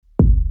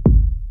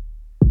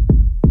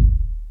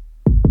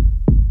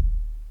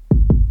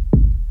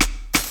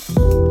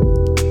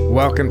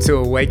Welcome to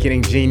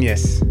Awakening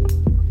Genius.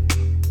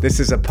 This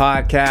is a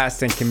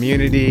podcast and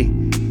community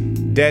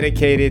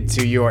dedicated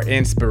to your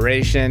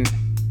inspiration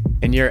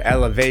and your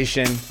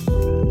elevation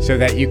so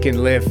that you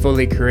can live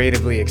fully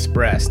creatively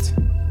expressed.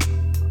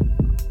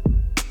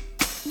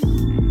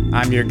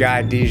 I'm your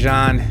guide,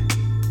 Dijon.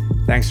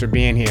 Thanks for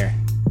being here.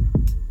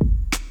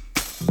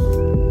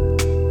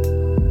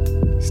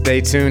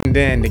 Stay tuned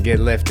in to get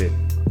lifted.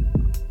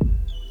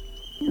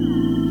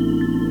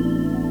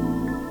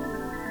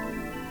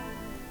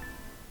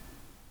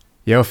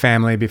 Yo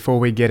family, before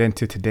we get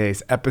into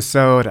today's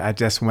episode, I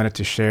just wanted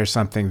to share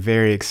something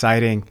very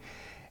exciting,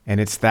 and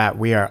it's that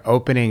we are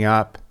opening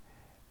up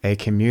a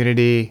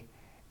community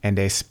and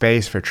a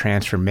space for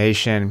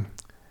transformation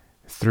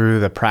through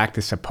the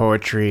practice of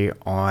poetry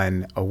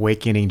on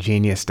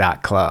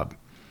awakeninggenius.club.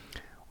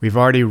 We've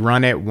already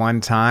run it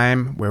one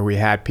time where we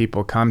had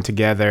people come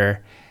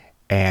together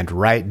and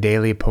write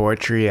daily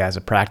poetry as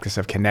a practice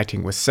of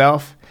connecting with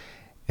self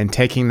and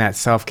taking that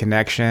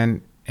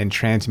self-connection and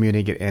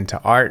transmuting it into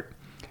art.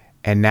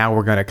 And now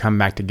we're going to come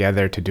back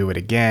together to do it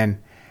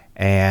again.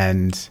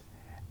 And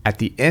at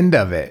the end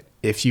of it,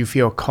 if you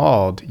feel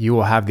called, you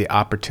will have the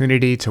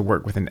opportunity to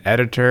work with an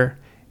editor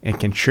and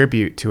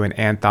contribute to an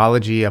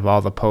anthology of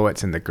all the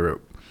poets in the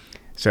group.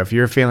 So if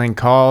you're feeling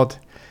called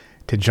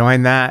to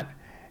join that,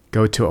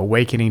 go to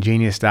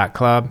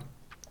awakeninggenius.club.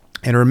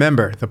 And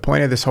remember, the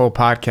point of this whole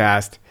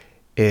podcast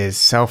is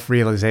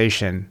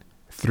self-realization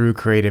through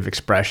creative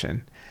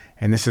expression.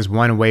 And this is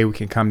one way we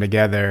can come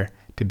together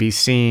to be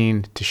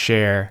seen, to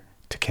share,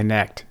 to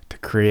connect, to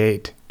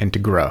create, and to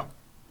grow.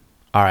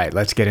 All right,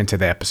 let's get into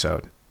the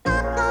episode.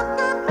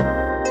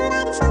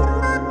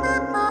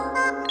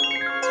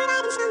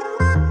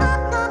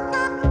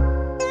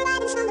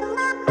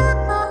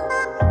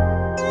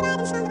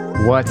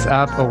 What's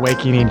up,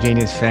 Awakening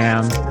Genius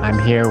fam? I'm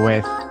here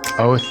with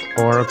Oath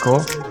Oracle,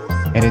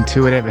 an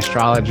intuitive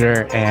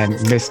astrologer and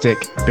mystic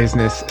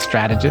business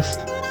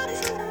strategist.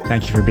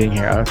 Thank you for being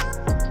here, Oath.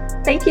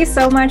 Thank you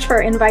so much for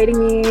inviting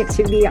me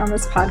to be on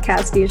this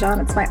podcast,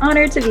 Dijon. It's my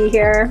honor to be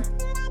here.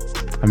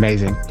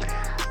 Amazing.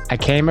 I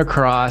came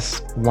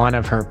across one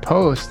of her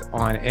posts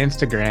on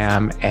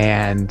Instagram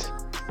and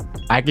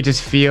I could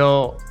just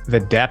feel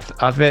the depth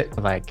of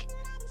it. Like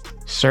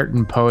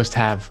certain posts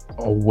have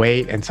a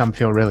weight and some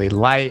feel really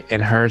light,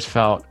 and hers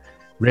felt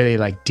really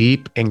like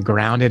deep and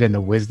grounded in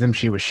the wisdom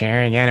she was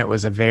sharing. And it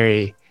was a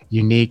very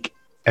unique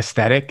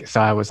aesthetic.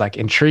 So I was like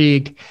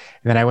intrigued. And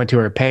then I went to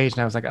her page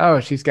and I was like, oh,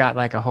 she's got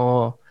like a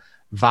whole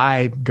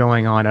vibe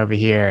going on over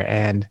here.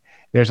 And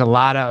there's a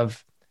lot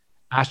of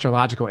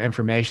astrological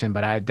information,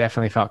 but I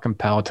definitely felt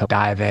compelled to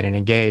dive in and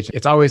engage.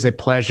 It's always a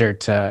pleasure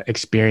to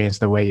experience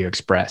the way you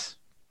express.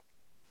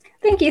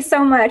 Thank you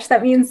so much.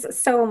 That means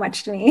so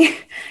much to me.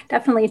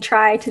 Definitely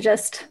try to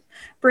just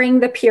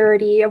bring the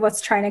purity of what's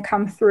trying to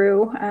come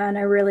through. And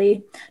I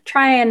really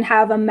try and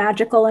have a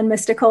magical and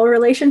mystical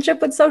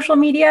relationship with social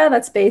media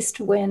that's based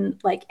in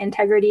like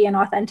integrity and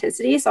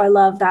authenticity. So I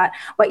love that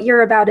what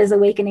you're about is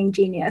awakening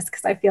genius,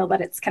 because I feel that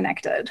it's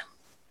connected.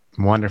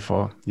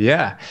 Wonderful.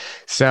 Yeah.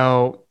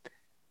 So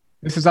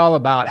this is all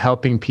about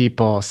helping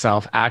people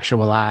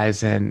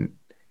self-actualize, and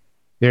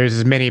there's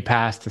as many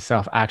paths to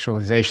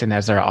self-actualization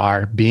as there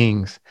are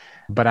beings,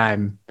 but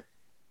I'm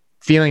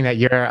feeling that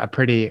you're a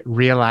pretty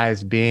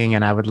realized being,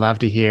 and I would love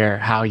to hear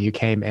how you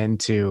came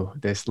into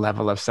this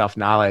level of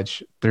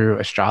self-knowledge through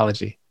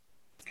astrology.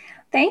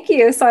 Thank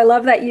you. So I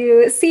love that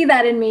you see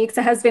that in me, because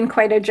it has been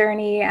quite a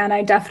journey, and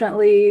I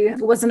definitely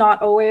was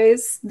not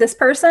always this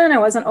person. I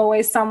wasn't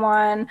always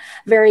someone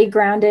very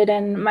grounded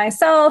in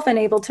myself and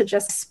able to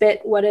just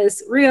spit what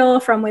is real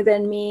from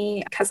within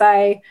me, because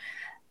I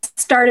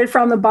started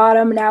from the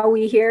bottom, now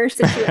we here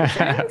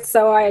situation.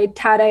 So I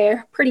had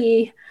a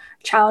pretty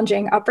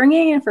challenging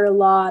upbringing, and for a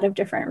lot of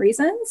different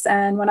reasons.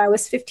 And when I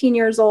was 15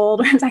 years old,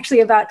 it was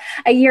actually about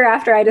a year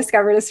after I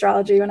discovered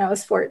astrology, when I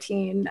was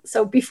 14.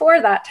 So before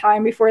that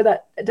time, before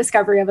the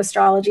discovery of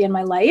astrology in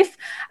my life,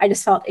 I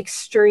just felt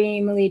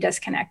extremely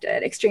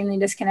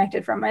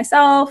disconnected from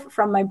myself,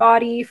 from my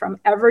body, from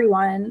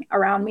everyone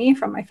around me,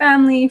 from my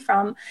family,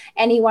 from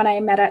anyone I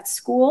met at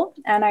school.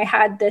 And I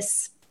had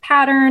this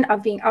pattern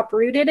of being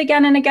uprooted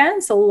again and again.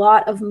 So a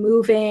lot of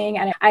moving,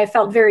 and I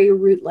felt very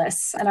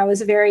rootless. And I was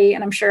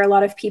and I'm sure a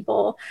lot of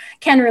people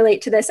can relate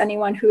to this,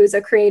 anyone who is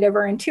a creative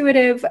or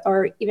intuitive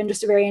or even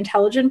just a very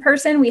intelligent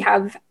person. We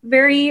have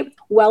very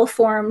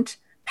well-formed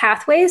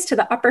pathways to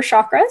the upper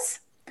chakras,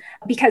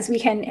 because we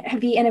can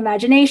be in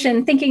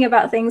imagination, thinking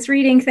about things,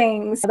 reading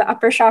things, the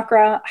upper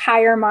chakra,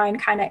 higher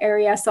mind kind of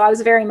area. So I was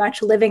very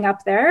much living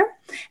up there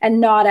and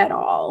not at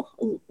all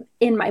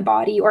in my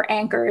body or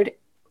anchored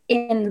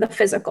in the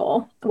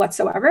physical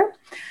whatsoever.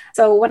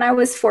 So when I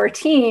was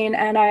 14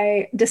 and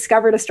I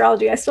discovered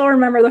astrology, I still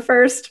remember the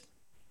first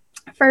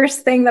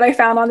first thing that I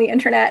found on the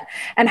internet,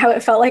 and how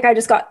it felt like I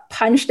just got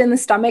punched in the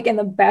stomach in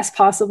the best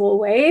possible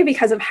way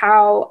because of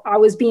how I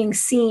was being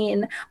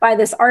seen by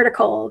this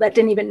article that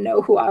didn't even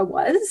know who I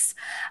was.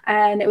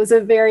 And it was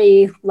a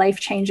very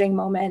life-changing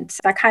moment.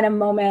 That kind of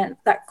moment,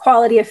 that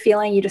quality of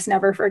feeling, you just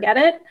never forget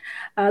it.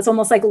 It's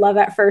almost like love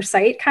at first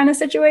sight kind of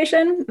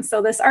situation.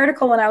 So this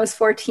article, when I was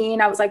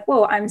 14, I was like,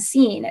 whoa, I'm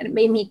seen. And it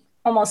made me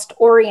almost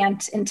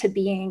orient into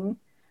being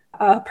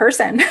a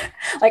person.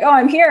 Like, oh,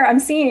 I'm here, I'm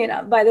seen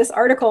by this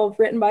article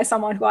written by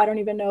someone who I don't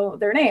even know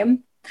their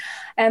name.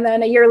 And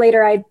then a year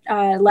later,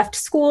 I left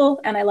school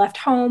and I left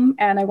home,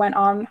 and I went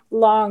on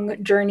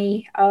long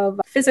journey of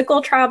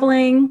physical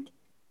traveling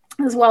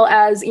as well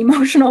as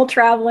emotional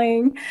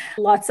traveling,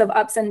 lots of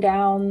ups and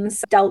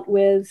downs, dealt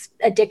with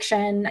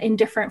addiction in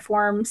different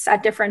forms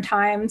at different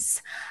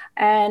times,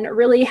 and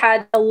really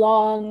had a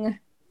long,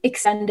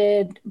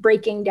 extended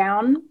breaking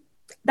down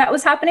that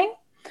was happening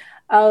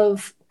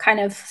of kind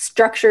of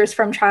structures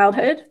from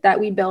childhood that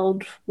we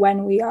build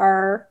when we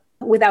are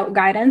without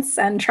guidance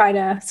and try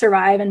to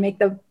survive and make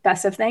the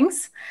best of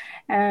things.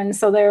 And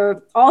so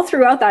they're all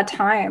throughout that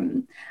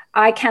time.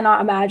 I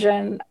cannot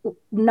imagine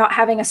not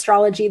having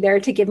astrology there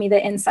to give me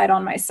the insight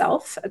on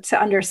myself,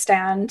 to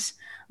understand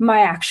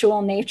my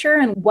actual nature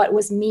and what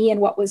was me and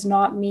what was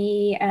not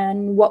me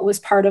and what was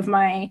part of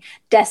my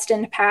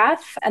destined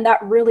path. And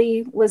that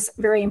really was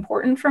very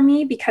important for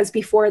me, because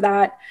before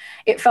that,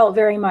 it felt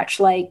very much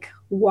like,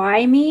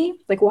 why me?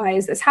 Like, why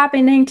is this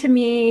happening to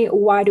me?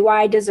 Why do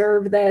I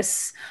deserve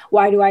this?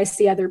 Why do I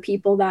see other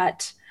people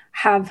that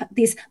have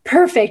these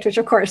perfect, which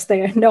of course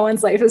no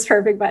one's life is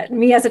perfect, but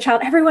me as a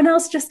child, everyone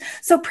else just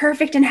so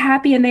perfect and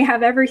happy and they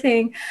have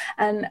everything.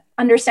 And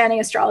understanding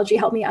astrology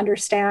helped me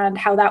understand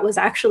how that was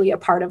actually a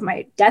part of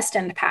my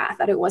destined path,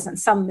 that it wasn't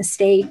some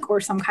mistake or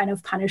some kind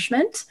of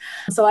punishment.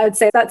 So I would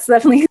say that's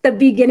definitely the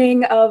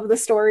beginning of the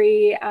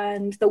story,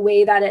 and the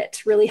way that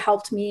it really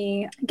helped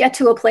me get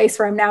to a place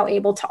where I'm now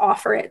able to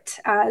offer it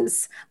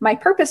as my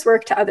purpose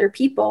work to other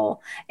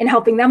people, in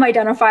helping them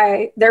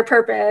identify their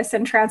purpose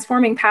and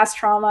transforming past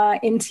trauma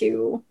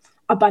into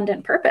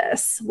abundant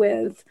purpose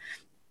with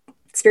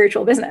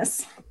spiritual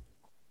business.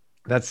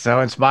 That's so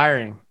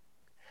inspiring.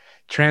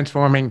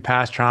 Transforming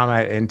past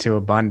trauma into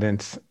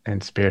abundance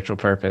and spiritual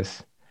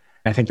purpose.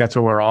 I think that's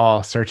what we're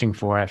all searching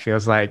for. It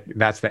feels like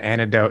that's the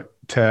antidote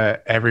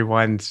to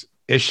everyone's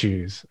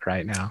issues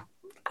right now.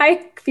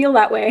 I feel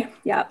that way.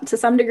 Yeah. To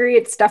some degree,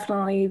 it's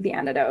definitely the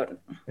antidote.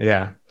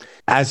 Yeah.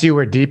 As you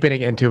were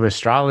deepening into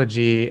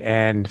astrology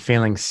and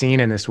feeling seen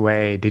in this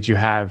way, did you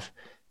have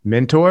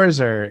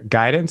mentors or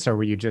guidance, or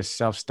were you just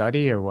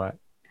self-study, or what?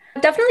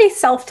 Definitely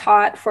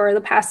self-taught for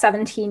the past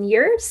 17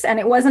 years. And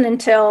it wasn't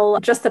until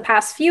just the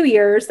past few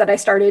years that I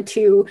started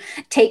to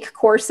take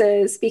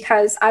courses,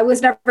 because I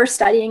was never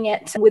studying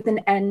it with an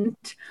end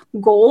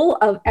goal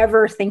of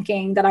ever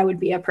thinking that I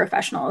would be a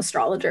professional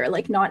astrologer.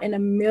 Like, not in a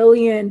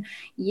million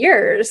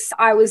years.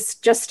 I was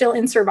just still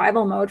in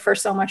survival mode for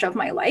so much of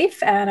my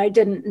life, and I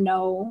didn't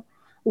know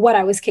what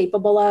I was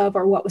capable of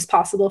or what was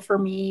possible for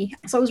me.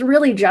 So it was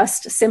really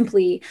just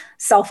simply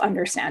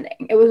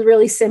self-understanding. It was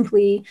really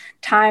simply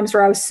times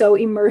where I was so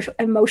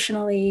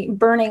emotionally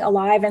burning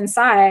alive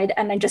inside,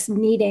 and I just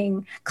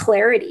needing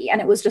clarity. And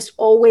it was just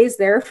always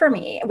there for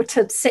me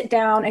to sit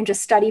down and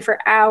just study for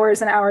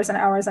hours and hours and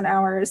hours and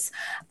hours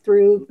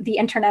through the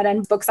internet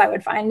and books I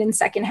would find in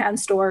secondhand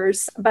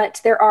stores.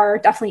 But there are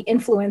definitely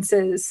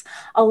influences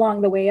along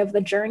the way of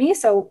the journey.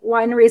 So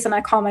one reason I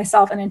call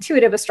myself an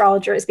intuitive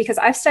astrologer is because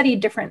I've studied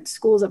different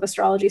schools of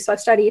astrology. So I've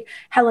studied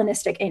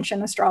Hellenistic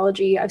ancient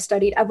astrology. I've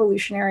studied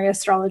evolutionary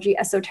astrology,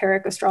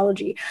 esoteric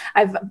astrology.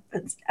 I've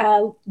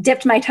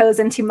dipped my toes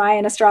into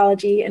Mayan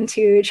astrology,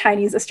 into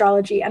Chinese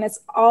astrology, and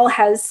it's all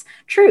has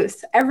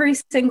truth. Every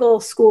single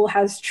school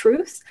has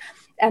truth.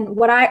 And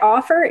what I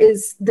offer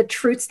is the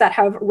truths that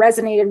have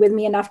resonated with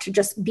me enough to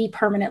just be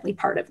permanently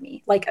part of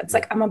me. Like, it's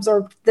like, I'm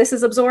absorbed. This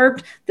is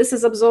absorbed. This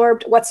is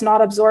absorbed. What's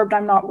not absorbed,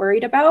 I'm not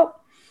worried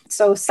about.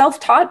 So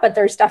self-taught, but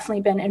there's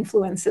definitely been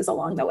influences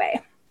along the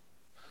way.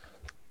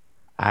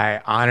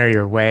 I honor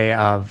your way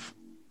of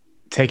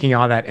taking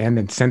all that in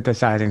and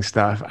synthesizing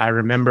stuff. I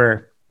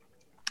remember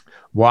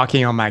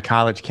walking on my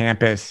college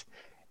campus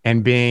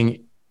and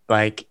being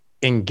like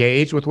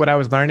engaged with what I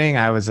was learning.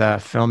 I was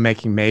a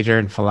filmmaking major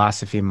and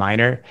philosophy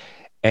minor.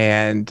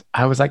 And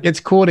I was like,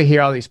 it's cool to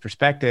hear all these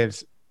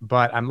perspectives,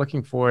 but I'm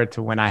looking forward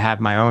to when I have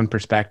my own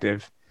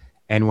perspective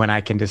and when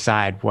I can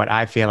decide what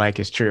I feel like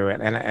is true.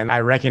 And I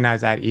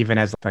recognize that even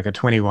as like a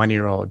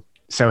 21-year-old.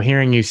 So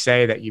hearing you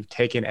say that you've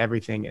taken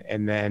everything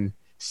and then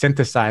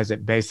synthesize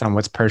it based on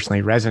what's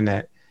personally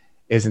resonant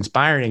is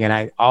inspiring. And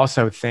I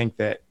also think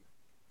that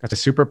that's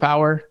a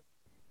superpower,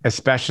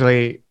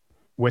 especially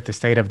with the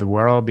state of the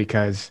world,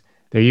 because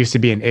there used to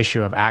be an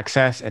issue of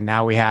access, and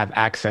now we have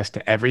access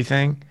to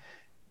everything.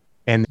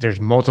 And there's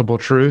multiple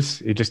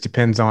truths. It just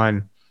depends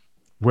on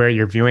where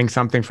you're viewing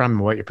something from and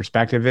what your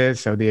perspective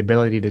is. So the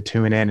ability to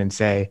tune in and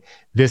say,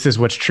 this is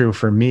what's true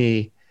for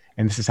me,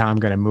 and this is how I'm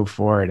going to move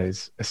forward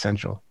is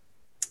essential.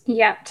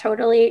 Yeah,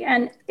 totally.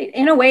 And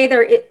in a way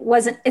there it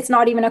wasn't it's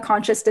not even a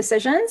conscious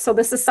decision. So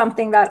this is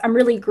something that I'm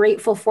really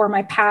grateful for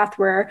my path,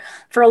 where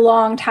for a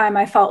long time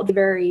I felt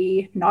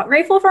very not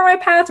grateful for my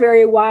path,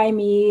 very why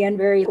me and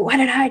very what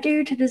did I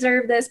do to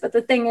deserve this? But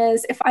the thing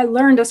is, if I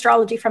learned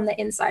astrology from the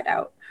inside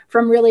out,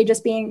 from really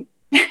just being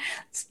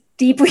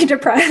deeply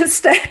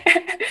depressed,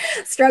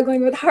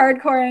 struggling with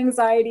hardcore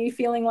anxiety,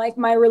 feeling like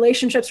my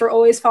relationships were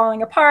always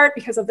falling apart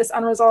because of this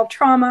unresolved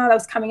trauma that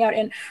was coming out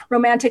in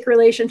romantic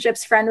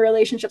relationships, friend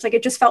relationships. Like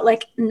it just felt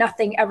like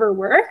nothing ever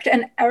worked.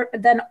 And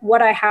then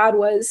what I had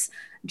was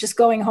just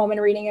going home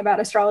and reading about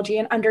astrology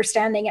and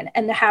understanding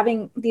and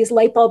having these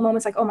light bulb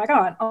moments like, oh my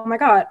God, oh my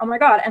God, oh my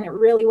God. And it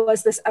really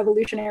was this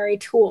evolutionary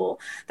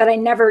tool that I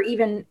never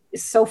even,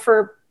 so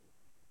for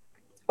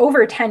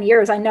over 10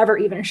 years, I never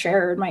even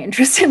shared my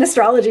interest in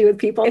astrology with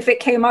people. If it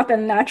came up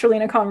and naturally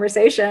in a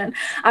conversation,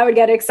 I would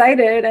get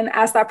excited and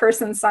ask that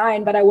person's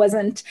sign, but I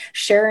wasn't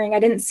sharing. I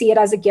didn't see it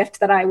as a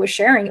gift that I was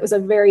sharing. It was a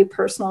very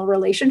personal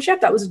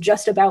relationship that was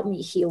just about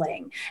me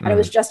healing. And it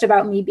was just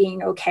about me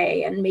being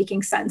okay and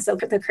making sense of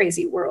the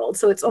crazy world.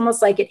 So it's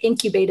almost like it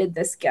incubated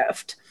this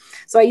gift.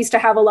 So I used to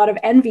have a lot of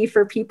envy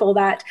for people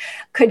that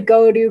could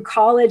go to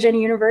college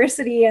and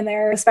university and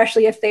they're,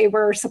 especially if they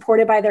were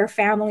supported by their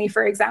family,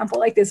 for example,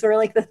 like these were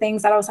like the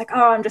things that I was like,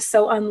 oh, I'm just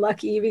so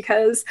unlucky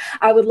because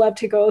I would love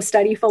to go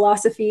study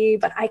philosophy,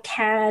 but I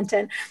can't.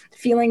 And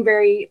feeling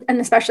very, and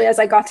especially as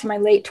I got to my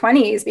late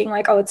 20s, being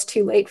like, oh, it's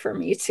too late for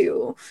me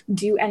to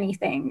do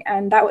anything.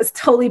 And that was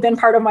totally been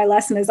part of my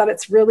lesson, is that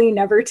it's really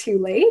never too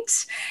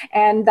late.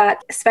 And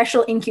that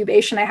special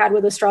incubation I had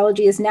with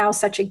astrology is now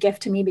such a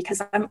gift to me,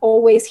 because I'm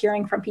always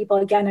hearing from people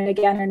again and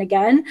again and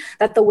again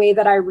that the way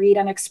that I read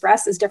and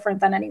express is different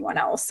than anyone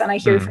else. And I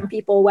hear from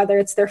people, whether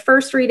it's their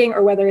first reading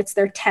or whether it's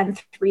their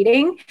 10th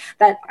reading,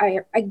 that I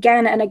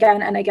again and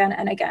again and again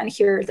and again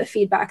hear the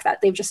feedback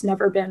that they've just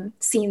never been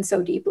seen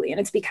so deeply. And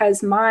it's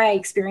because my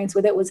experience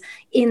with it was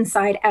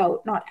inside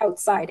out, not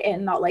outside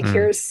in, not like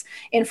here's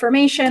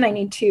information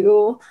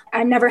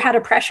I never had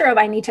a pressure of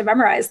I need to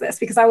memorize this,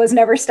 because I was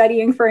never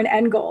studying for an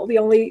end goal.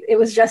 It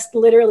was just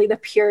literally the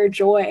pure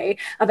joy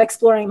of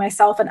exploring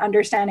myself and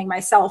understanding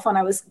myself when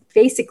I was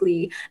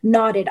basically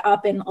knotted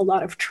up in a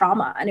lot of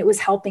trauma, and it was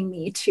helping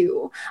me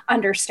to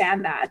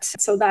understand that.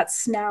 So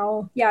that's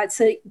now,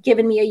 it's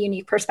given me a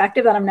unique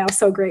perspective that I'm now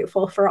so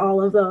grateful for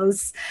all of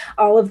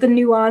the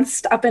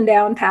nuanced up and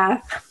down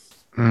path.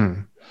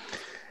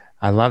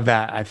 I love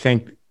that. I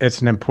think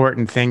it's an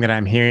important thing that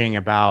I'm hearing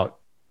about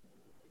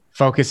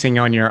focusing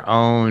on your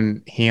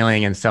own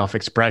healing and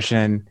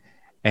self-expression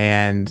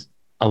and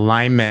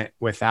alignment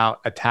without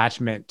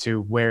attachment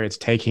to where it's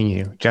taking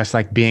you, just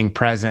like being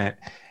present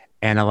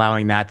and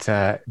allowing that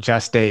to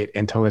gestate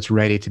until it's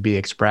ready to be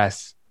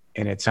expressed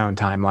in its own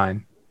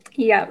timeline.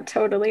 Yeah,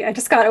 totally. I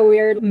just got a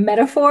weird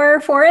metaphor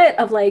for it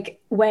of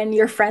like when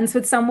you're friends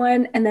with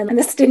someone, and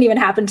this didn't even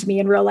happen to me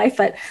in real life,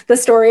 but the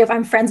story of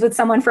I'm friends with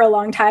someone for a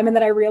long time and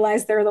then I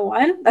realized they're the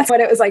one. That's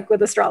what it was like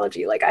with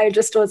astrology. Like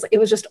it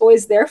was just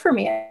always there for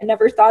me. I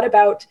never thought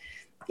about,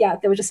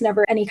 there was just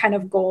never any kind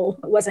of goal.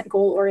 It wasn't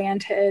goal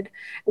oriented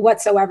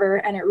whatsoever.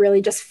 And it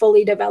really just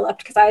fully developed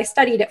because I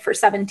studied it for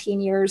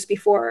 17 years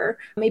before,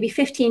 maybe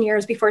 15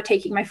 years before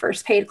taking my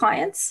first paid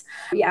clients.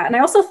 Yeah. And I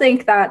also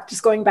think that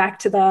just going back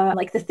to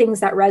the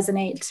things that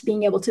resonate,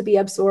 being able to be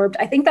absorbed,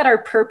 I think that our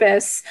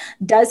purpose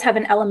does have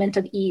an element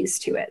of ease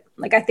to it.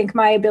 Like, I think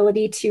my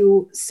ability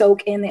to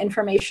soak in the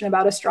information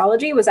about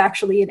astrology was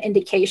actually an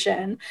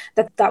indication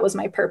that that was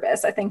my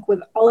purpose. I think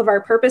with all of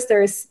our purpose,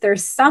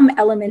 there's some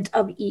element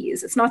of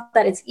ease. It's not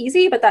that it's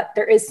easy, but that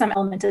there is some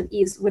element of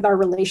ease with our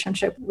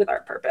relationship with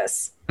our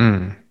purpose.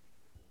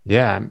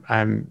 Yeah,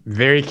 I'm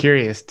very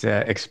curious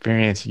to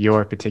experience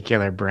your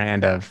particular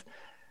brand of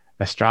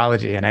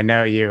astrology. And I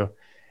know you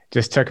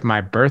just took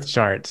my birth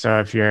chart. So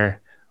if you're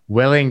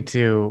willing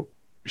to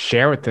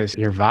share with us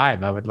your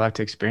vibe, I would love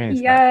to experience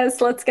that.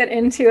 Yes, let's get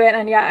into it.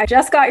 And I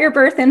just got your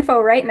birth info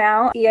right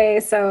now.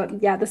 Yay. So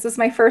this is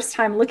my first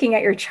time looking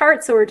at your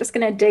chart. So we're just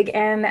going to dig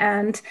in.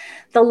 And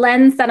the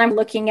lens that I'm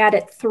looking at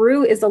it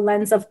through is a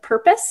lens of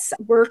purpose,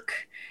 work,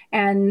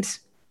 and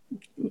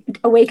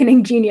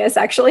awakening genius,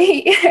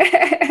 actually.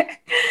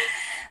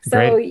 So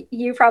Great.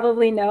 You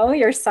probably know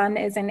your sun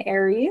is in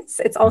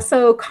Aries. It's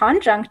also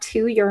conjunct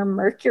to your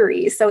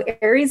Mercury. So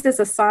Aries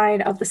is a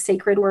sign of the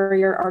sacred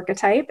warrior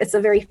archetype. It's a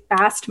very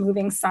fast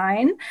moving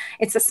sign.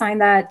 It's a sign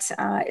that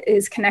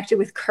is connected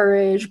with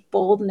courage,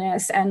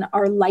 boldness, and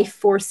our life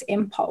force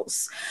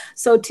impulse.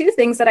 So two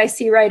things that I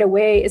see right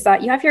away is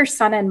that you have your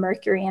sun and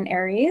Mercury in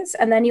Aries,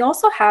 and then you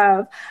also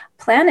have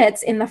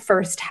planets in the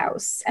first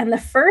house. And the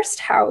first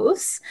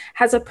house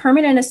has a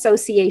permanent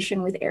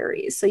association with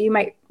Aries. So you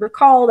might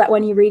recall that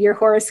when you read your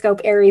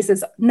horoscope, Aries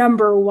is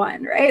number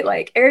one, right?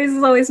 Like Aries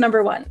is always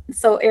number one.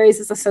 So Aries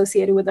is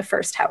associated with the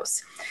first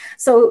house.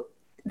 So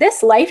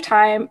this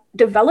lifetime,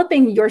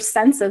 developing your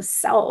sense of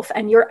self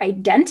and your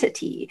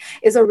identity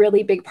is a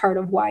really big part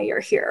of why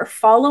you're here.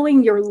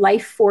 Following your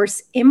life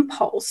force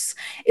impulse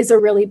is a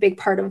really big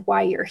part of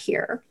why you're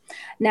here.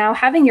 Now,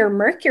 having your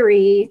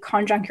Mercury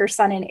conjunct your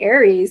sun in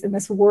Aries in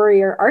this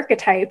warrior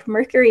archetype,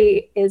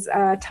 Mercury is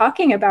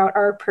talking about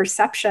our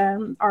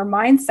perception, our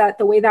mindset,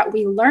 the way that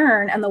we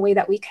learn, and the way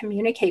that we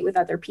communicate with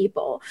other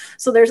people.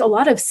 So there's a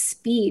lot of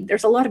speed,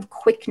 there's a lot of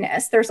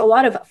quickness, there's a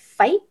lot of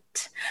fight.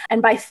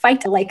 And by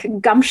fight,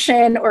 like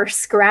gumption or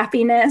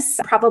scrappiness,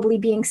 probably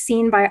being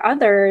seen by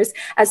others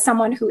as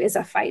someone who is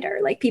a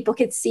fighter. Like people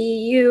could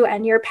see you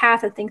and your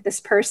path and think this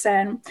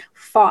person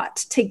fought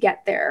to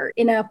get there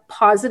in a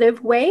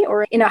positive way,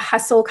 or in a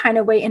hustle kind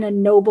of way, in a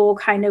noble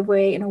kind of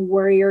way, in a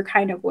warrior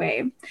kind of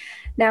way.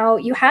 Now,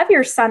 you have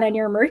your sun and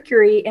your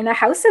Mercury in a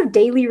house of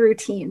daily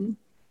routine.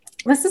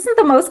 This isn't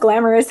the most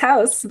glamorous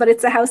house, but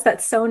it's a house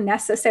that's so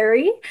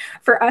necessary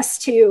for us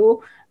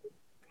to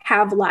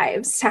have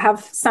lives, to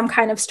have some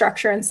kind of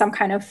structure and some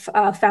kind of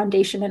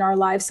foundation in our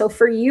lives. So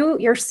for you,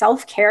 your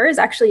self-care is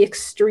actually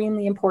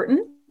extremely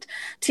important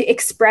to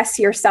express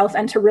yourself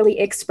and to really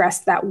express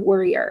that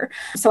warrior.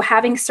 So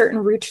having certain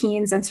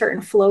routines and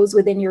certain flows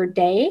within your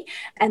day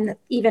and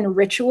even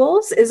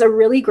rituals is a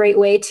really great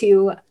way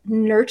to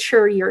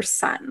nurture your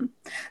sun.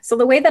 So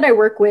the way that I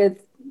work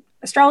with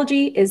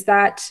astrology is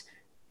that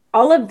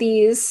all of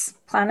these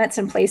planets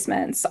and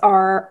placements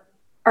are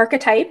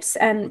archetypes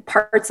and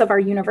parts of our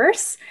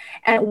universe.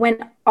 And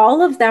when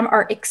all of them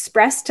are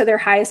expressed to their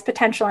highest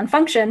potential and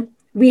function,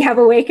 we have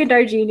awakened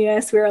our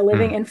genius. We are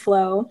living in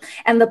flow.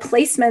 And the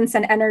placements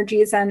and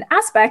energies and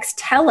aspects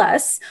tell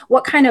us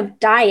what kind of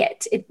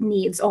diet it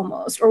needs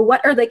almost, or what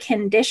are the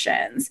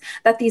conditions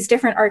that these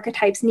different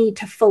archetypes need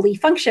to fully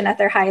function at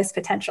their highest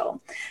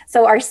potential.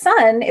 So our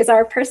sun is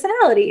our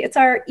personality. It's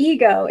our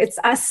ego. It's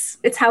us.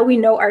 It's how we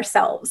know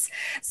ourselves.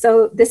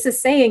 So this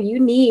is saying you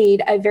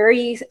need a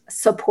very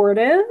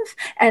supportive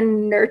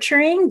and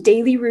nurturing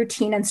daily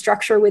routine and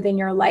structure within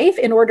your life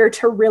in order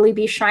to really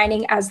be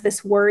shining as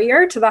this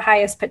warrior to the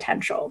highest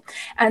potential.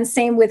 And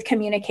same with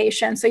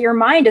communication. So your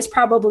mind is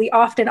probably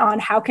often on,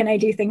 how can I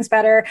do things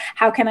better?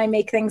 How can I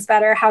make things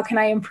better? How can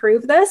I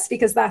improve this?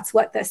 Because that's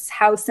what this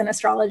house in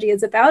astrology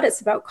is about.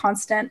 It's about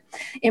constant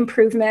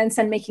improvements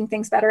and making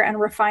things better and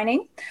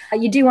refining.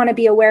 You do want to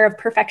be aware of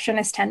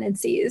perfectionist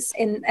tendencies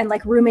and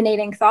like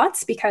ruminating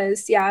thoughts,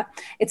 because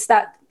it's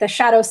that the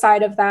shadow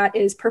side of that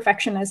is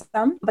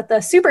perfectionism. But the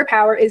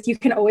superpower is you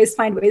can always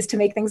find ways to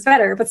make things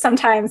better. But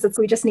sometimes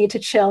we just need to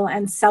chill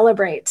and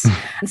celebrate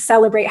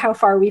how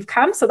far we've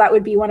come. So that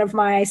would be one of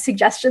my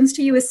suggestions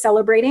to you, is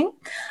celebrating,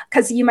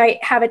 because you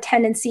might have a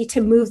tendency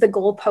to move the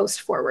goalpost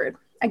forward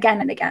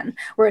again and again,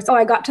 where it's,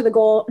 I got to the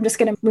goal, I'm just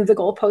going to move the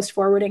goalpost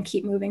forward and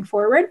keep moving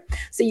forward.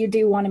 So you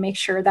do want to make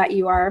sure that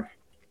you are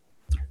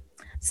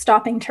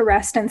stopping to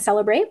rest and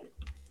celebrate.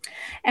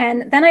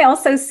 And then I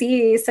also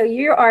see, so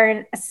you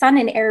are a sun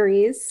in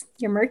Aries,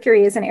 your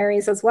Mercury is in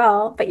Aries as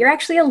well, but you're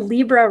actually a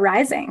Libra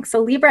rising. So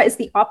Libra is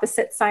the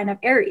opposite sign of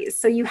Aries.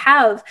 So you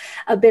have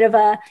a bit of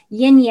a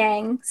yin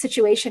yang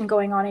situation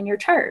going on in your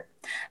chart,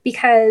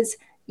 because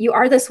you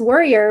are this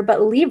warrior,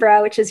 but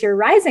Libra, which is your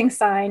rising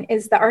sign,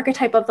 is the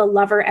archetype of the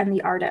lover and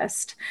the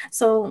artist.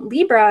 So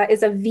Libra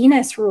is a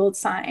Venus ruled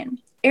sign.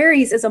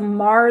 Aries is a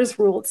Mars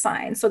ruled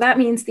sign. So that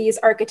means these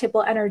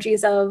archetypal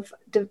energies of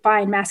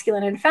divine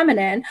masculine and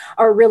feminine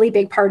are a really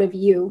big part of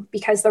you,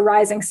 because the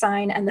rising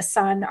sign and the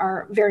sun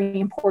are very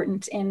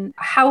important in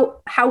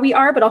how we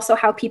are, but also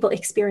how people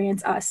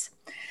experience us.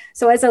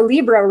 So as a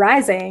Libra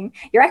rising,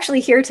 you're actually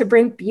here to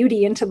bring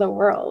beauty into the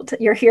world.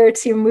 You're here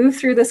to move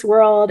through this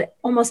world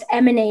almost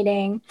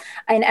emanating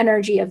an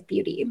energy of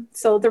beauty.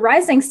 So the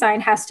rising sign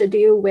has to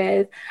do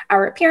with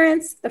our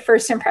appearance, the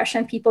first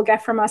impression people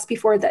get from us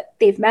before that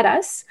they've met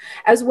us,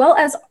 as well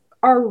as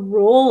our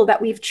role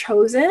that we've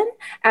chosen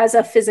as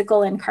a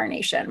physical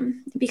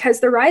incarnation.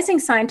 Because the rising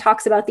sign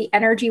talks about the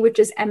energy which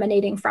is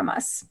emanating from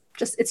us.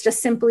 It's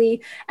just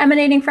simply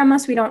emanating from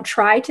us. We don't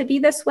try to be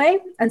this way.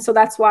 And so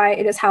that's why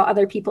it is how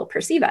other people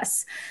perceive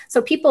us.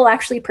 So people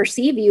actually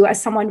perceive you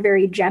as someone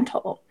very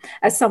gentle,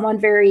 as someone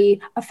very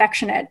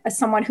affectionate, as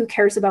someone who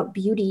cares about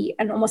beauty,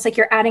 and almost like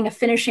you're adding a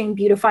finishing,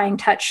 beautifying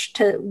touch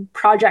to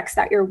projects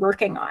that you're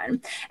working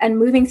on, and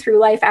moving through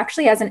life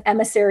actually as an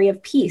emissary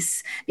of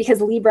peace,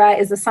 because Libra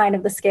is a sign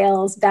of the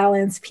scales,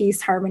 balance,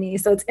 peace, harmony.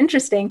 So it's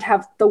interesting to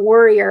have the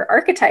warrior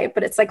archetype,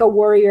 but it's like a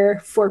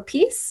warrior for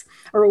peace,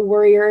 or a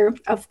warrior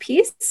of peace.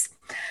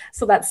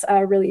 So that's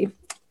really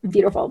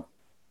beautiful.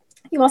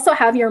 You also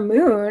have your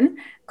moon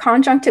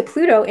conjunct to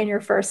Pluto in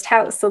your first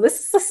house. So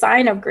this is a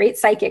sign of great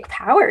psychic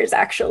powers,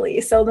 actually.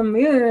 So the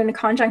moon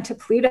conjunct to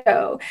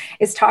Pluto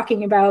is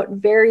talking about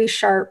very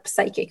sharp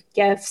psychic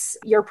gifts.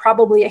 You're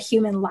probably a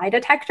human lie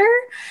detector.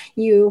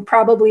 You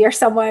probably are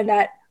someone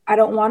that I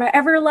don't want to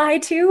ever lie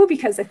to,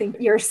 because I think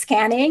you're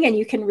scanning and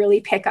you can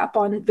really pick up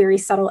on very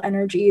subtle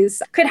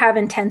energies. Could have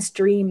intense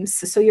dreams.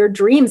 So your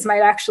dreams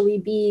might actually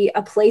be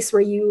a place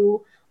where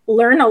you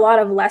learn a lot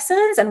of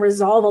lessons and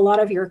resolve a lot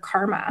of your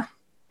karma.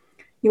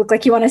 You look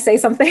like you want to say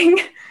something.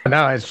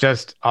 No, it's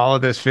just all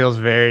of this feels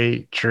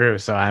very true.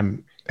 So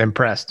I'm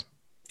impressed.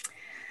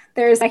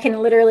 I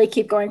can literally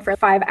keep going for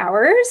 5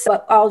 hours,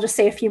 but I'll just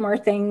say a few more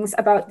things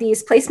about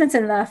these placements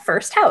in the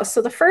first house.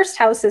 So the first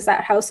house is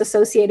that house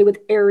associated with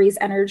Aries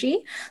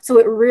energy. So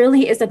it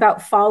really is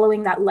about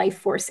following that life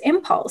force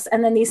impulse.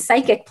 And then these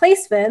psychic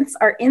placements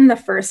are in the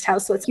first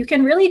house. So you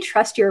can really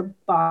trust your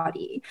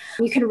body.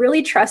 You can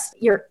really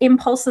trust your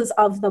impulses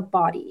of the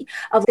body.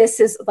 Of this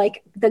is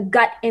like the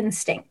gut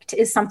instinct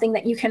is something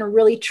that you can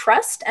really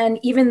trust. And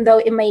even though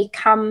it may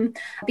come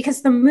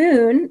because the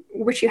moon,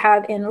 which you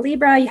have in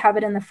Libra, you have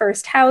it in the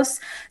first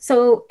house.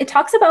 So it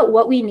talks about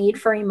what we need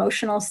for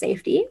emotional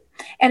safety.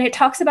 And it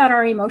talks about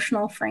our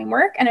emotional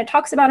framework, and it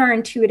talks about our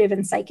intuitive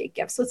and psychic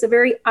gifts. So it's a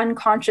very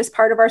unconscious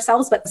part of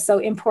ourselves, but so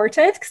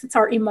important because it's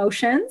our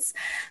emotions.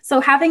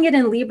 So having it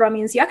in Libra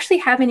means you actually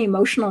have an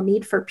emotional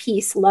need for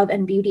peace, love,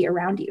 and beauty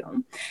around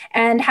you.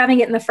 And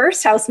having it in the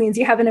first house means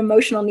you have an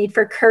emotional need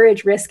for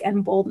courage, risk,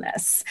 and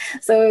boldness.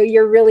 So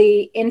you're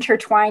really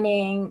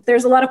intertwining.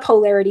 There's a lot of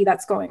polarity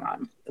that's going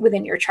on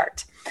within your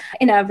chart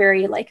in a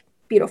very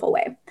beautiful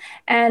way.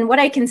 And what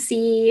I can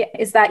see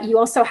is that you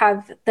also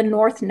have the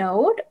North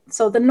Node.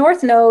 So the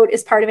North Node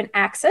is part of an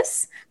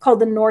axis called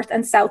the North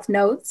and South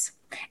Nodes.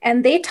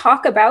 And they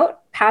talk about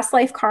past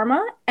life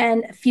karma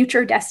and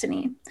future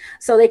destiny.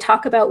 So they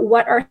talk about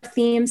what are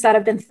themes that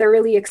have been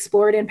thoroughly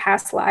explored in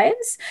past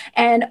lives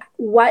and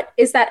what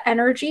is that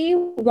energy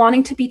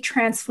wanting to be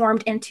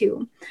transformed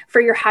into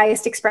for your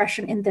highest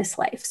expression in this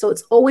life. So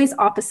it's always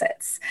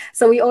opposites.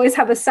 So we always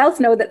have a South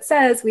Node that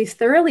says we've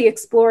thoroughly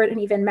explored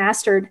and even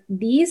mastered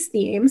these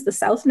themes, the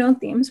South Node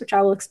themes, which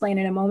I will explain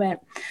in a moment,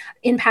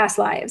 in past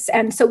lives.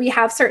 And so we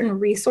have certain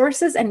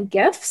resources and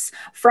gifts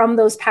from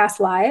those past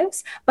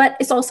lives, but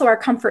it's also our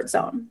comfort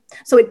zone.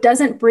 So it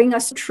doesn't bring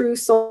us true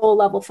soul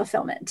level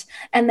fulfillment.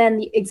 And then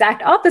the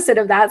exact opposite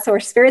of that. So our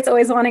spirit's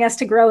always wanting us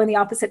to grow in the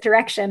opposite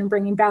direction,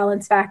 bringing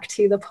balance back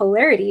to the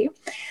polarity.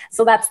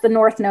 So that's the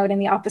North Node in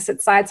the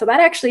opposite side. So that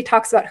actually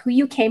talks about who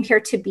you came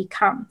here to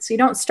become. So you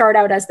don't start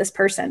out as this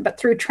person, but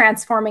through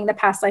transforming the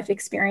past life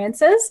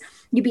experiences,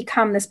 you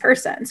become this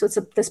person. So it's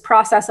this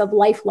process of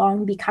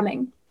lifelong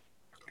becoming.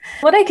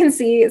 What I can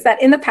see is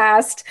that in the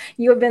past,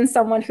 you have been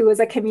someone who was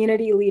a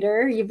community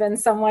leader. You've been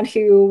someone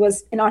who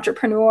was an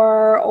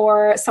entrepreneur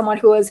or someone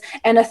who was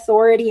an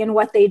authority in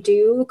what they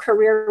do.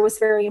 Career was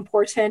very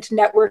important.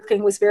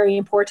 Networking was very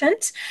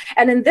important.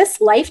 And in this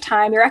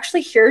lifetime, you're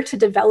actually here to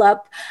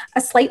develop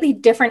a slightly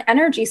different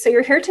energy. So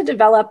you're here to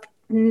develop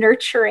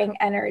nurturing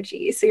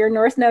energy. So your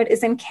North Node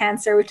is in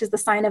Cancer, which is the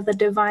sign of the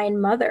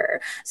Divine Mother.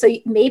 So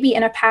maybe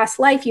in a past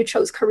life, you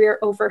chose career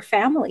over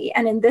family.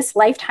 And in this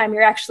lifetime,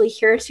 you're actually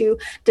here to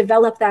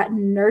develop that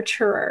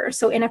nurturer.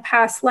 So in a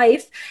past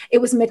life, it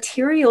was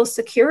material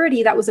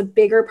security that was a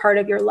bigger part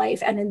of your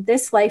life. And in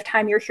this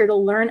lifetime, you're here to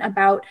learn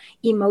about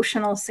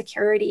emotional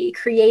security,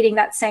 creating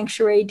that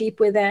sanctuary deep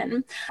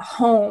within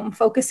home,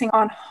 focusing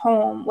on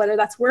home, whether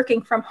that's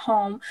working from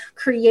home,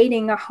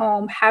 creating a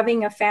home,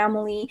 having a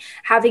family,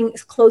 having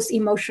close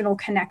emotional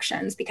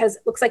connections, because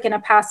it looks like in a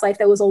past life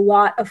there was a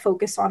lot of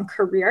focus on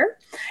career,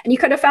 and you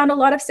could have found a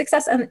lot of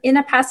success in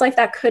a past life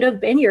that could have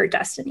been your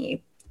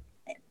destiny.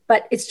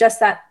 But it's just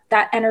that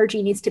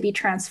energy needs to be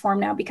transformed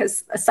now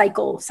because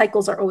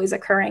cycles are always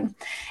occurring.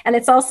 And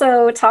it's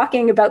also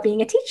talking about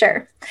being a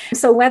teacher.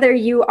 So whether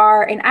you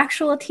are an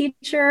actual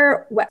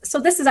teacher,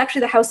 so this is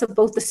actually the house of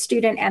both the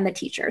student and the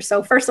teacher.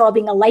 So first of all,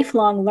 being a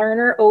lifelong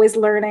learner, always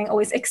learning,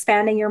 always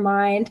expanding your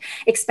mind,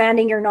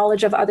 expanding your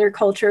knowledge of other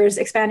cultures,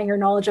 expanding your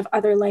knowledge of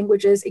other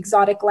languages,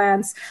 exotic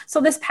lands. So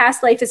this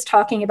past life is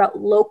talking about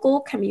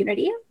local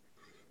community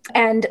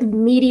and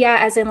media,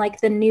 as in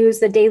the news,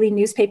 the daily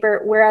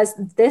newspaper. Whereas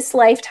this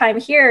lifetime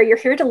here, you're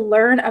here to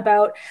learn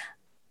about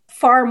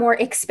far more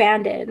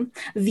expanded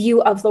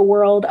view of the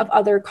world, of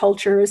other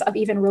cultures, of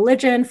even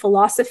religion,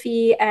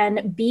 philosophy,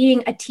 and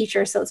being a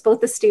teacher. So it's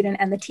both the student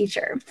and the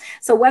teacher.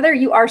 So whether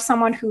you are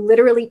someone who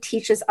literally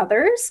teaches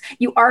others,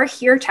 you are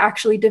here to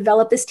actually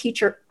develop this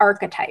teacher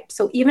archetype.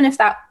 So even if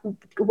that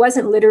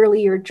wasn't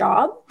literally your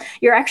job,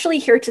 you're actually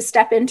here to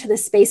step into the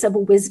space of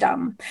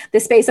wisdom, the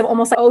space of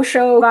almost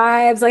Osho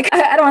vibes.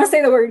 I don't want to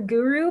say the word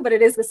guru, but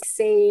it is the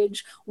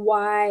sage,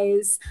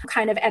 wise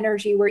kind of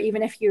energy where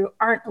even if you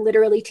aren't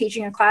literally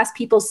teaching a class,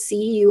 people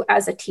see you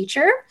as a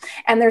teacher.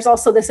 And there's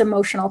also this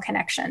emotional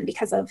connection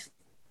because of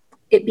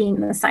it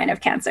being the sign of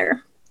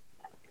Cancer.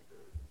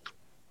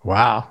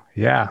 Wow.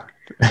 Yeah.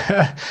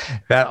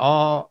 That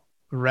all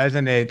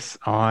resonates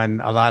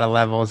on a lot of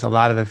levels. A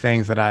lot of the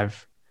things that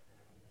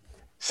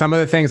some of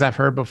the things I've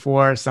heard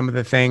before, some of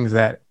the things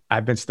that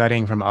I've been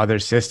studying from other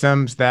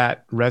systems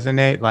that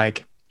resonate,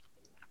 like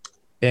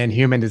in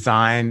human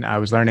design, I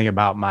was learning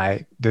about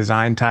my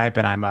design type,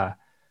 and I'm a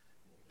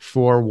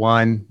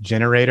 4-1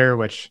 generator,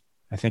 which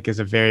I think is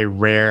a very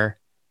rare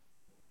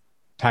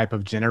type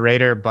of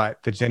generator.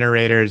 But the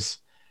generator's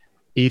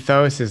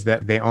ethos is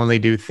that they only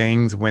do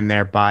things when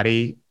their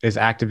body is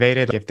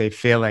activated. If they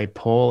feel a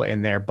pull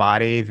in their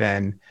body,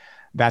 then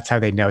that's how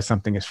they know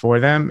something is for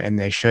them, and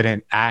they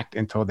shouldn't act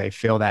until they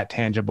feel that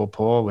tangible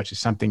pull, which is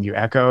something you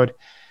echoed.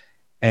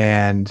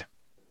 And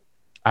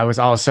I was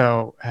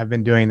also have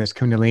been doing this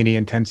Kundalini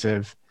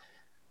intensive,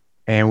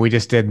 and we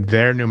just did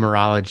their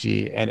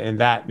numerology. And in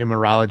that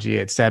numerology,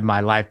 it said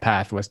my life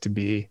path was to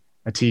be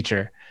a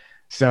teacher.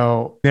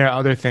 So there are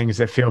other things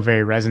that feel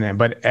very resonant,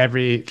 but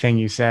everything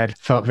you said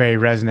felt very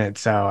resonant.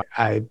 So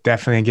I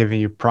definitely giving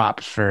you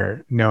props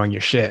for knowing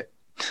your shit.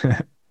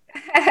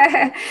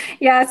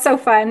 Yeah, it's so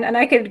fun. And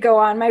I could go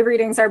on. My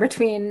readings are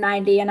between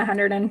 90 and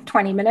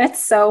 120 minutes.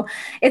 So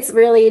it's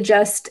really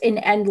just an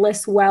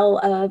endless well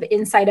of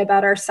insight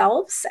about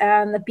ourselves.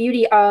 And the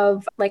beauty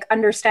of like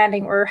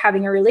understanding or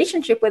having a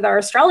relationship with our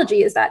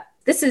astrology is that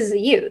this is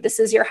you. This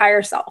is your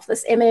higher self.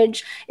 This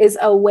image is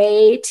a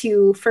way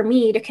for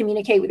me to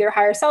communicate with your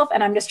higher self.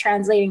 And I'm just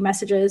translating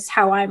messages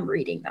how I'm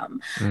reading them.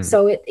 Mm.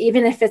 So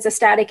even if it's a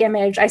static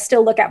image, I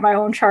still look at my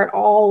own chart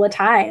all the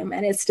time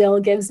and it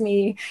still gives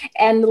me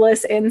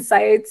endless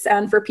insights.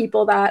 And for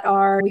people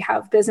we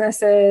have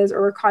businesses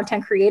or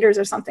content creators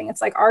or something,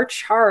 it's like our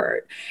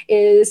chart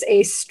is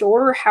a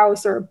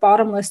storehouse or a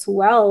bottomless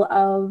well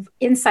of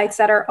insights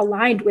that are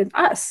aligned with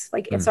us.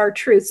 Like it's our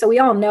truth. So we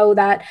all know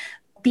that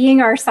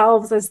being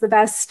ourselves is the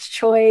best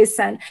choice,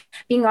 and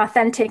being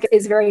authentic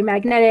is very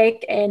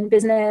magnetic in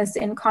business,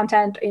 in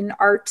content, in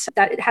art,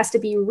 that it has to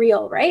be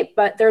real, right?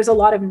 But there's a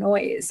lot of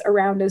noise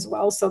around as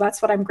well. So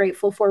that's what I'm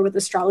grateful for with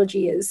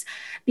astrology, is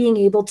being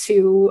able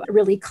to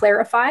really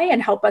clarify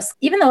and help us,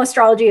 even though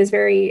astrology is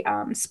very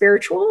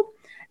spiritual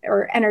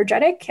or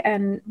energetic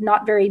and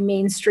not very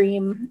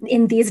mainstream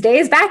in these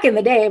days. Back in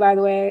the day, by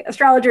the way,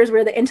 astrologers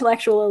were the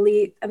intellectual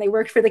elite and they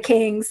worked for the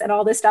kings and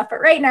all this stuff.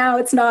 But right now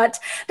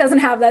doesn't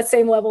have that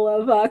same level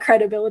of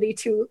credibility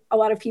to a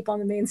lot of people in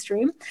the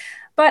mainstream.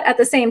 But at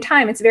the same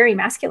time, it's very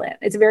masculine.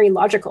 It's very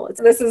logical.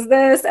 This is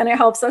this, and it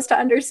helps us to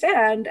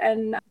understand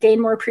and gain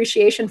more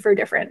appreciation for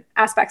different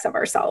aspects of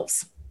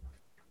ourselves.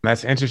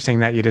 That's interesting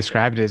that you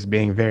described it as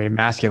being very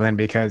masculine,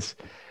 because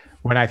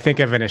when I think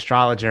of an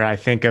astrologer, I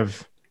think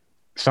of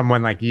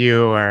someone like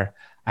you, or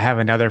I have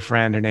another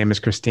friend, her name is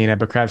Christina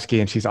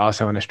Bukrevsky, and she's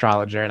also an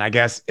astrologer. And I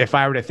guess if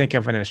I were to think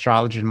of an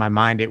astrologer in my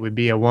mind, it would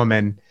be a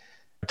woman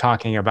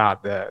talking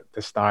about the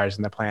stars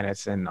and the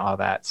planets and all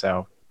that.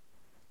 So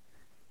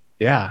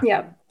yeah.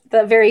 Yeah.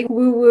 The very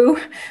woo woo.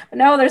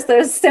 No,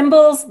 there's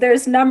symbols,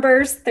 there's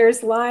numbers,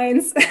 there's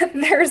lines,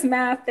 there's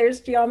math, there's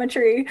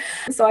geometry.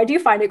 So I do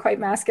find it quite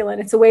masculine.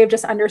 It's a way of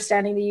just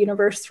understanding the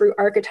universe through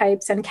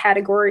archetypes and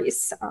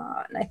categories.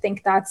 And I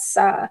think that's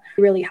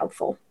really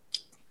helpful.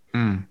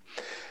 Mm.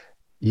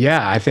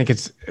 Yeah, I think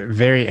it's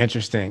very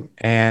interesting.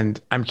 And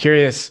I'm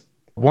curious,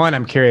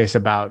 I'm curious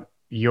about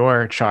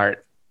your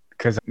chart,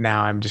 because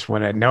now I'm just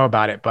want to know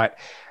about it. But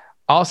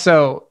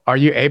also, are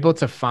you able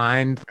to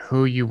find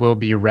who you will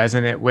be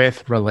resonant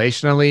with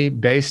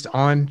relationally based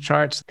on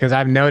charts? Because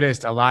I've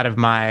noticed a lot of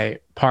my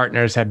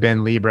partners have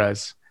been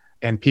Libras,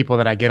 and people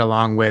that I get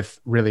along with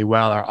really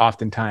well are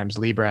oftentimes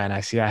Libra. And I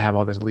see I have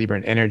all this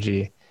Libran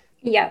energy.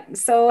 Yeah.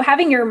 So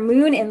having your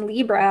moon in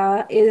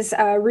Libra is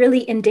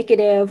really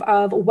indicative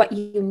of what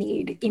you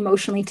need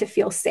emotionally to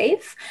feel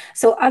safe.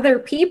 So other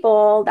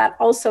people that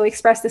also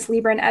express this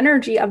Libran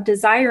energy of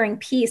desiring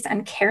peace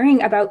and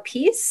caring about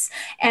peace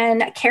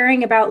and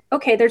caring about,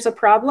 okay, there's a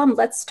problem.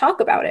 Let's talk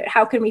about it.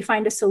 How can we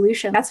find a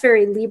solution? That's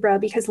very Libra,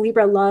 because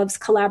Libra loves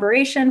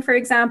collaboration, for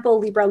example.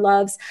 Libra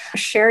loves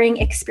sharing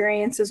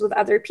experiences with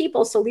other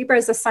people. So Libra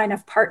is a sign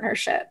of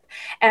partnership.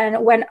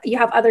 And when you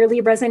have other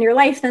Libras in your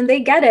life, then they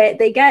get it.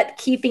 They get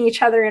keeping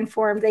each other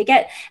informed. They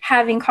get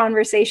having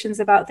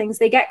conversations about things.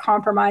 They get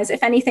compromise.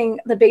 If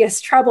anything, the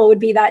biggest trouble would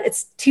be that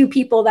it's two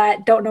people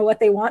that don't know what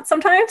they want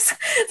sometimes.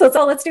 So it's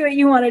all, let's do what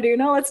you want to do.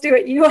 No, let's do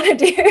what you want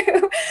to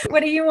do.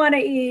 What do you want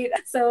to eat?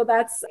 So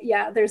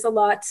there's a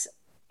lot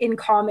in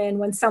common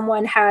when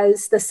someone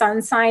has the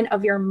sun sign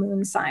of your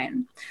moon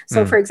sign.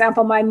 So for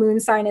example, my moon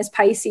sign is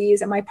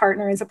Pisces and my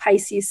partner is a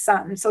Pisces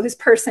sun. So his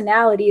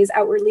personality is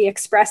outwardly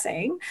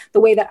expressing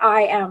the way that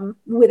I am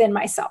within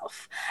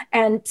myself.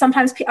 And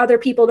sometimes other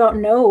people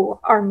don't know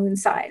our moon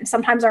sign.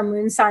 Sometimes our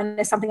moon sign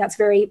is something that's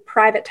very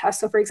private to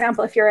us. So for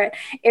example, if you're at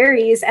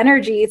Aries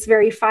energy, it's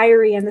very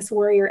fiery and this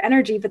warrior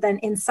energy, but then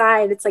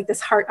inside it's like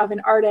this heart of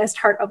an artist,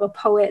 heart of a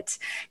poet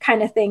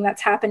kind of thing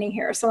that's happening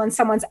here. So when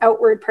someone's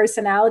outward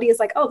personality is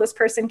like, oh, this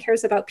person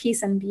cares about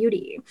peace and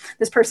beauty.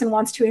 This person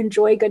wants to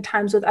enjoy good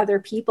times with other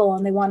people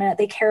and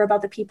they care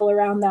about the people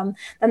around them,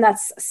 then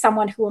that's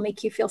someone who will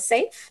make you feel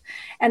safe.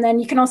 And then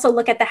you can also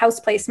look at the house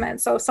placement.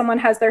 So if someone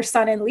has their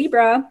sun in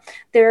Libra,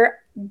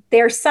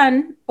 their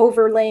sun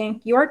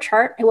overlaying your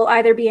chart, it will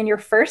either be in your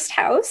first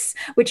house,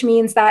 which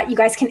means that you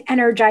guys can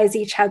energize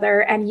each other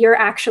and you're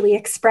actually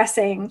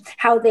expressing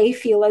how they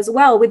feel as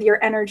well with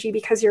your energy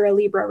because you're a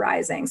Libra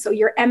rising. So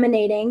you're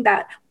emanating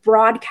that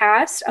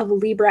broadcast of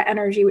Libra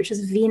energy, which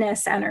is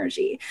Venus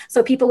energy.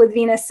 So people with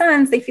Venus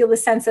suns, they feel the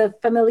sense of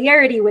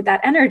familiarity with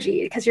that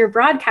energy because you're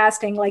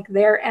broadcasting like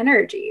their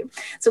energy.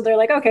 So they're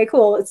like, okay,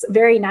 cool. It's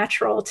very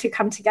natural to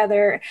come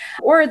together.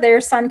 Or their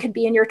sun could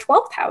be in your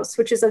 12th house,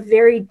 which is a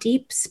very deep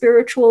deep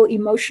spiritual,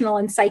 emotional,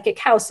 and psychic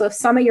house. So if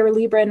some of your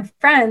Libran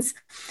friends,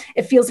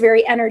 it feels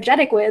very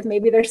energetic with,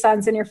 maybe their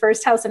sun's in your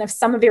first house. And if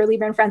some of your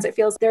Libran friends, it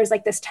feels there's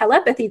like this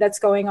telepathy that's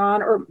going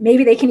on, or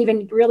maybe they can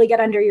even really get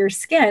under your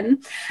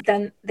skin,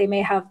 then they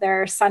may have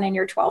their sun in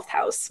your 12th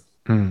house.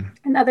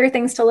 And other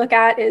things to look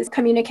at is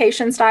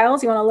communication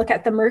styles. You want to look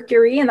at the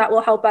Mercury, and that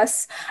will help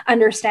us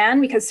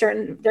understand, because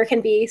there can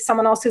be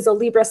someone else who's a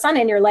Libra sun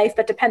in your life,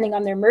 but depending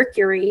on their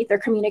Mercury, their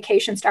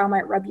communication style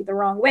might rub you the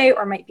wrong way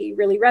or might be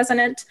really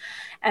resonant.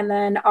 And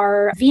then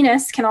our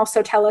Venus can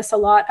also tell us a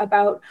lot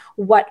about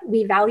what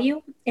we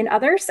value in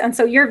others. And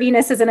so your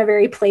Venus is in a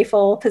very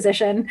playful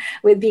position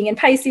with being in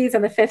Pisces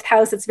and the 5th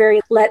house. It's very,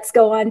 let's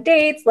go on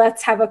dates,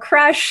 let's have a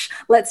crush,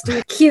 let's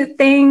do cute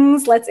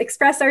things, let's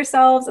express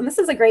ourselves. And this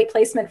is a great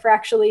placement for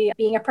actually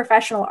being a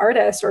professional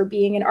artist or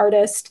being an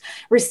artist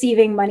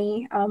receiving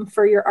money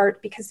for your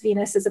art, because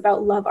Venus is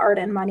about love, art,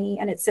 and money.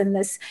 And it's in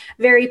this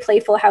very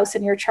playful house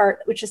in your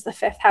chart, which is the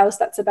 5th house.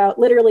 That's about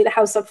literally the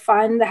house of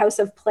fun, the house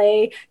of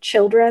play,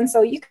 children.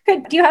 So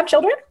do you have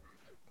children?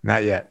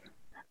 Not yet.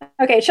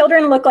 Okay,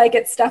 children look like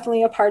it's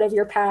definitely a part of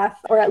your path,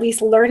 or at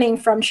least learning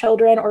from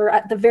children, or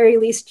at the very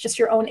least, just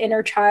your own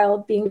inner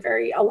child being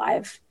very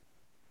alive.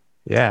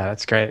 Yeah,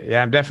 that's great.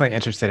 Yeah, I'm definitely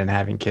interested in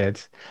having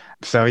kids.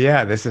 So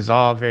yeah, this is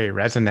all very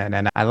resonant,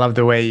 and I love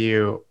the way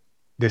you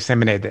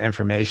disseminate the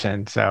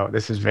information. So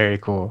this is very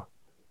cool.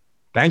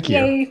 Thank you.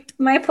 Yay,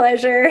 my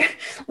pleasure.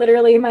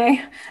 Literally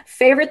my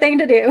favorite thing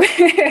to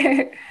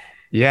do.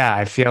 Yeah,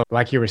 I feel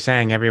like you were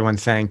saying,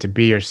 everyone's saying to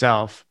be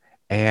yourself,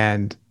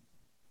 and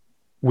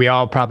we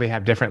all probably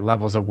have different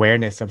levels of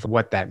awareness of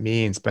what that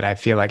means. But I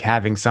feel like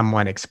having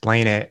someone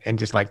explain it and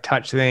just like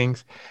touch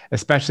things,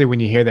 especially when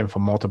you hear them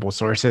from multiple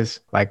sources,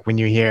 like when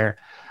you hear,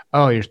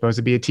 oh, you're supposed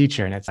to be a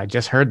teacher. And I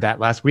just heard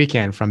that last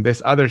weekend from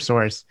this other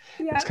source.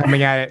 Yeah. It's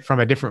coming at it from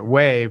a different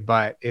way,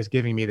 but is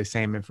giving me the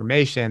same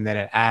information. That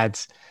it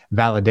adds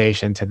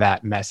validation to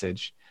that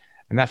message.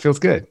 And that feels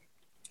good.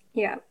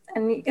 Yeah.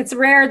 And it's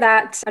rare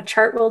that a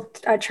chart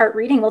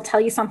reading will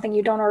tell you something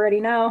you don't already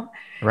know.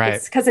 Right.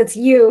 It's because it's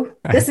you.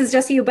 This is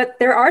just you. But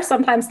there are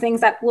sometimes things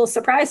that will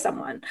surprise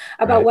someone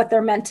about what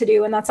they're meant to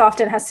do. And that's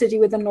often has to do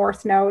with the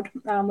North Node,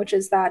 which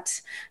is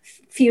that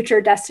future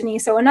destiny.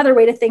 So another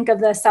way to think of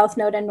the South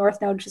Node and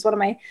North Node, which is one of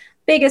my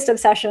biggest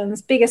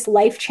obsessions, biggest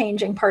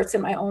life-changing parts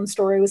in my own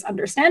story, was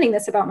understanding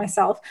this about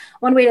myself.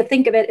 One way to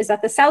think of it is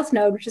that the South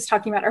Node, which is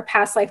talking about our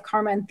past life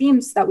karma and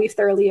themes that we've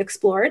thoroughly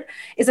explored,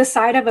 is a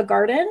side of a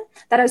garden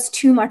that has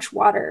too much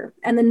water.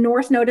 And the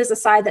North Node is a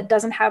side that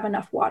doesn't have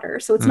enough water.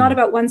 So it's not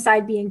about one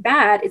side being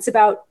bad. It's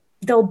about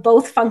they'll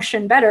both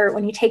function better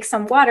when you take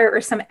some water or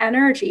some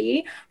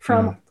energy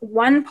from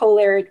one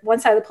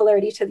side of the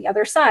polarity to the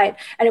other side,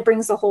 and it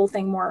brings the whole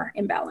thing more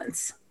in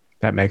balance.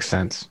 That makes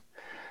sense.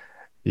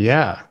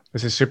 Yeah,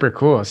 this is super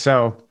cool.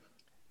 So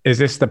is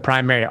this the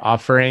primary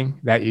offering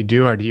that you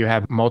do, or do you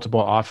have multiple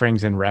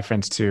offerings in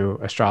reference to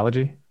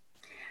astrology?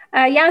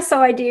 Yeah,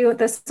 so I do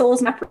the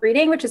Souls Map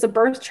reading, which is a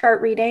birth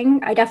chart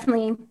reading.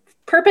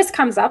 Purpose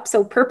comes up.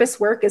 So purpose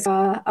work is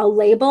a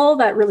label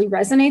that really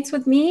resonates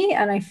with me.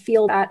 And I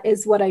feel that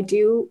is what I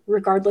do,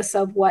 regardless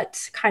of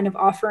what kind of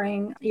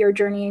offering you're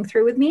journeying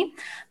through with me.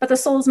 But the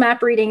Souls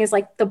Map reading is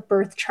like the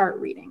birth chart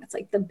reading. It's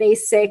like the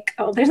basic,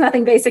 there's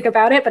nothing basic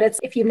about it, but it's,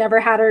 if you've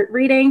never had a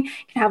reading, you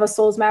can have a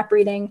Souls Map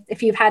reading.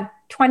 If you've had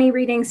 20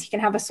 readings, you can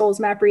have a Souls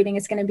Map reading.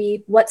 It's going to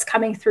be what's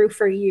coming through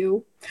for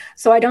you.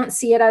 So I don't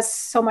see it as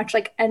so much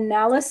like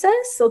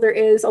analysis. So there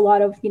is a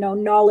lot of,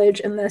 knowledge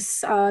in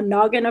this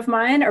noggin of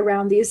mine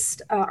around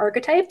these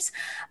archetypes,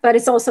 but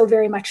it's also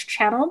very much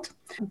channeled.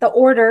 The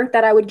order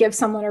that I would give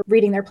someone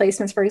reading their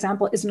placements, for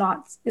example, is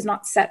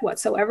not set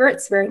whatsoever.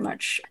 It's very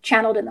much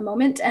channeled in the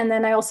moment. And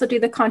then I also do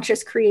the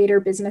conscious creator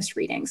business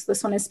readings.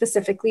 This one is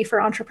specifically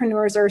for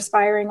entrepreneurs or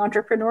aspiring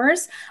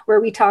entrepreneurs, where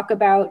we talk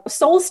about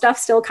soul stuff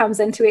still comes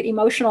into it,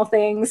 emotional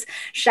things,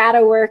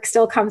 shadow work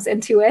still comes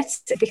into it,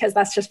 because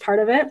that's just part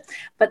of it.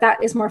 But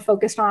that is more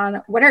focused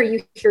on, what are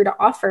you here to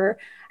offer?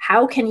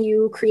 How can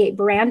you create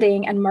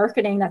branding and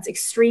marketing that's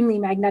extremely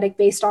magnetic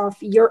based off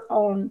your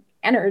own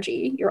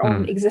energy, your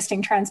own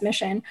existing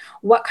transmission?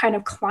 What kind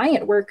of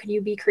client work could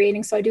you be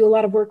creating? So I do a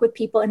lot of work with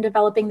people in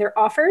developing their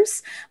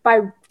offers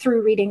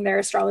through reading their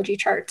astrology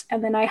chart.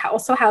 And then I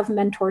also have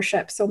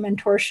mentorship. So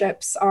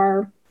mentorships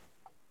are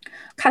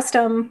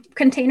custom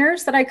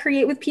containers that I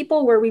create with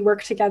people where we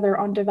work together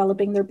on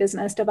developing their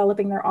business,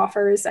 developing their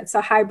offers. It's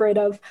a hybrid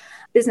of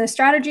business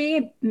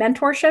strategy,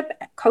 mentorship,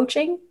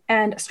 coaching,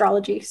 and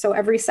astrology. So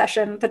every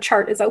session, the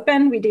chart is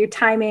open. We do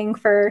timing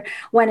for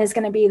when is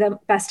going to be the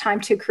best time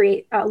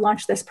to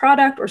launch this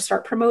product or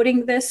start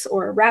promoting this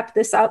or wrap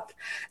this up.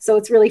 So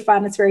it's really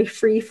fun. It's very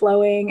free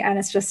flowing, and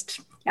it's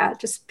just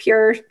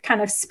pure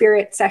kind of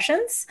spirit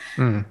sessions.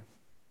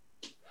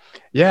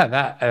 Yeah,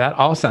 that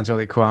all sounds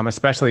really cool. I'm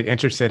especially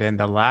interested in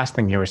the last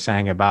thing you were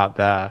saying about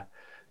the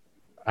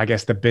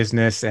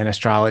business and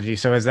astrology.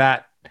 So is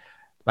that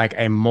like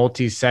a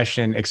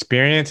multi-session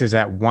experience? Is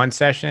that one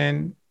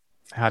session?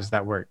 How does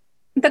that work?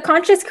 The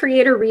conscious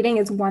creator reading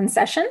is one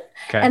session.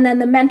 Okay. And then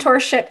the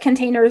mentorship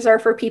containers are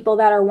for people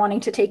that are wanting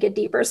to take it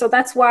deeper. So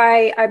that's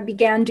why I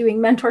began doing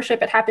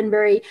mentorship. It happened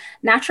very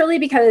naturally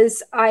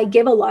because I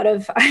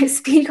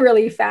speak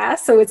really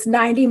fast. So it's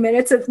 90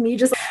 minutes of me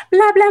just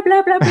blah, blah,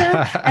 blah, blah,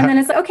 blah. And then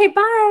it's like, okay,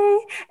 bye.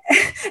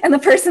 And the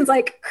person's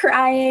like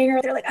crying,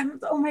 or they're like,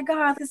 oh my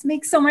God, this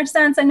makes so much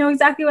sense. I know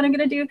exactly what I'm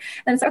going to do.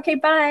 And it's okay,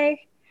 bye.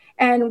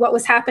 And what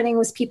was happening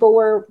was people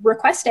were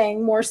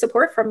requesting more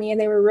support from me,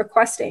 and they were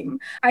requesting,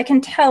 I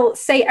can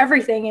say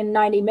everything in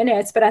 90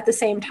 minutes, but at the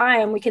same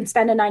time, we can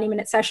spend a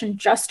 90-minute session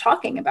just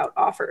talking about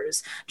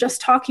offers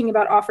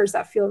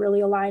that feel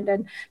really aligned.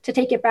 And to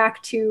take it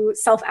back to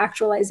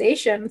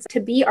self-actualization, to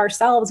be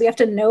ourselves, we have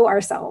to know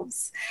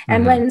ourselves.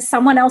 And when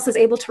someone else is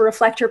able to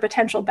reflect your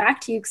potential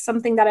back to you,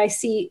 something that I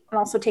see, and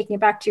also taking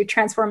it back to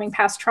transforming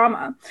past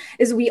trauma,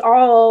 is we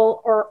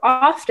all, or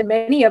often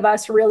many of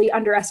us, really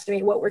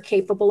underestimate what we're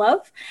capable of.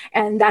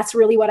 And that's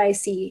really what I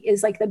see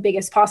is like the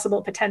biggest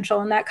possible potential.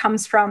 And that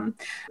comes from,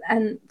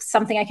 and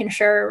something I can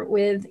share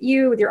with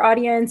you, with your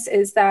audience,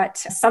 is that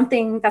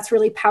something that's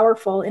really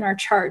powerful in our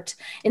chart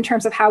in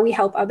terms of how we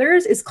help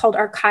others is called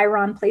our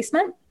Chiron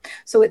placement.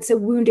 So it's a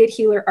wounded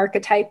healer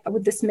archetype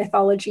with this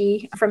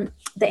mythology from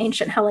the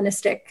ancient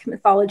Hellenistic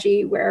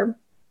mythology, where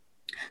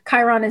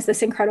Chiron is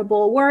this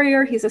incredible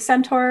warrior. He's a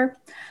centaur.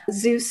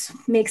 Zeus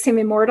makes him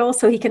immortal,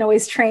 so he can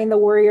always train the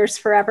warriors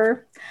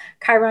forever.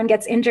 Chiron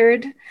gets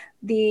injured.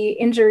 The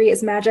injury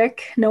is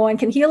magic. No one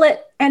can heal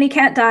it, and he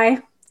can't die.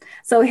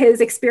 So his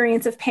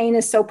experience of pain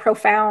is so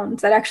profound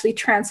that actually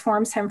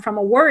transforms him from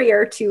a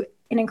warrior to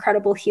an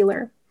incredible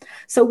healer.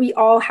 So we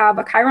all have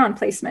a Chiron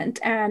placement,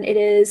 and it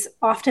is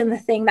often the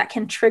thing that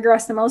can trigger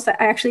us the most. I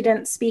actually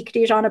didn't speak,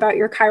 Dijon, about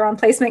your Chiron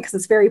placement because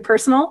it's very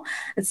personal.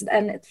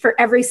 And for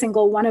every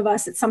single one of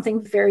us, it's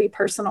something very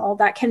personal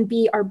that can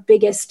be our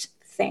biggest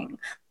thing,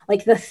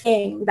 like the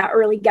thing that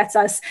really gets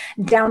us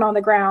down on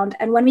the ground.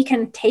 And when we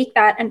can take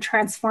that and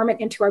transform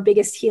it into our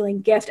biggest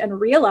healing gift and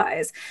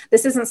realize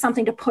this isn't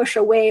something to push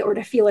away or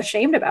to feel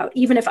ashamed about,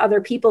 even if other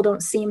people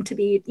don't seem to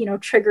be,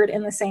 triggered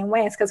in the same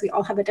way, it's because we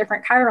all have a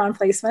different Chiron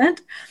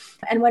placement.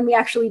 And when we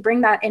actually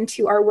bring that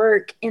into our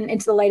work,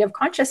 into the light of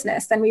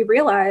consciousness, then we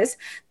realize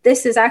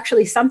this is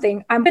actually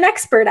something I'm an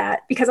expert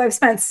at because I've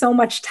spent so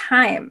much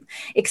time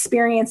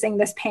experiencing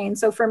this pain.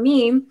 So for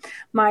me,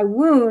 my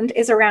wound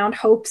is around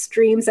hopes,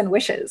 dreams, and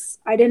wishes.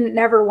 I didn't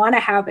never want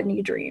to have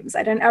any dreams.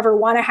 I didn't ever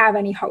want to have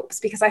any hopes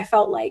because I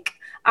felt like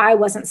I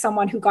wasn't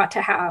someone who got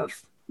to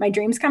have my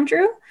dreams come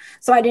true.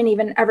 So I didn't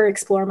even ever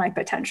explore my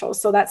potential.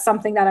 So that's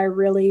something that I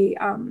really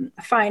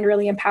find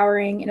really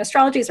empowering in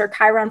astrology is our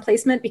Chiron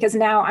placement, because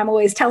now I'm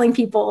always telling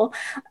people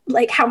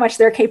like how much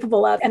they're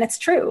capable of. And it's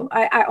true.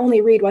 I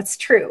only read what's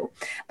true,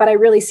 but I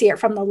really see it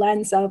from the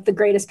lens of the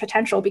greatest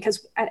potential,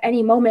 because at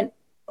any moment,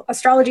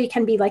 astrology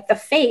can be like the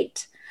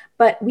fate,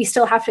 but we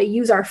still have to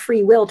use our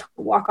free will to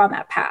walk on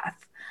that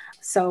path.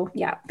 So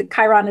yeah, the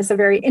Chiron is a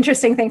very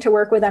interesting thing to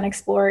work with and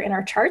explore in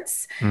our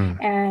charts.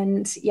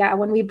 And yeah,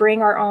 when we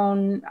bring our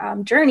own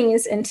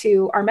journeys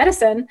into our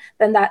medicine,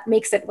 then that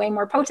makes it way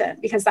more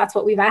potent, because that's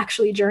what we've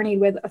actually journeyed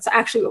with. It's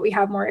actually what we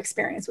have more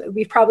experience with.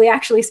 We've probably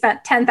actually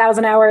spent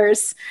 10,000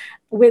 hours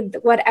with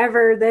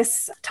whatever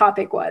this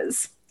topic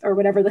was, or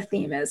whatever the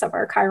theme is of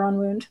our Chiron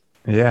wound.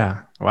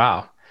 Yeah.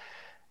 Wow.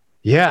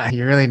 Yeah,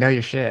 you really know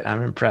your shit.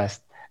 I'm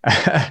impressed.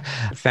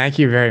 Thank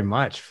you very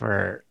much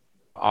for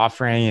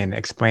offering and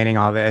explaining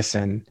all this.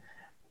 And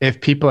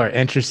if people are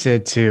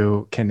interested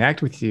to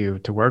connect with you,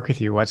 to work with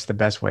you, what's the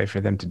best way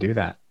for them to do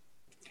that?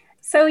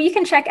 So you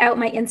can check out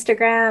my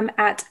Instagram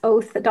at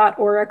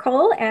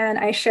oath.oracle, and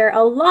I share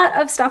a lot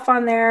of stuff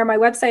on there. My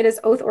website is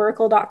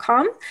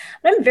oathoracle.com.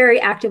 I'm very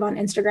active on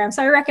Instagram,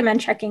 so I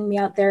recommend checking me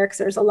out there because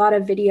there's a lot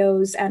of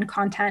videos and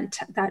content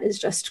that is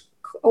just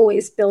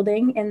always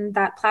building in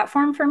that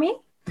platform for me.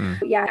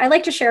 Yeah, I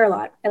like to share a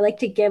lot. I like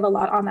to give a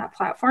lot on that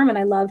platform, and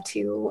I love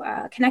to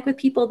connect with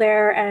people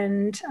there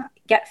and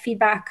get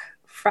feedback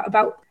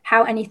about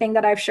how anything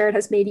that I've shared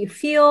has made you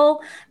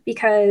feel,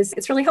 because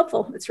it's really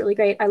helpful. It's really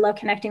great. I love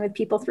connecting with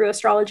people through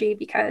astrology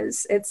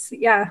because it's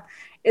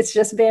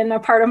just been a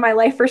part of my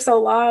life for so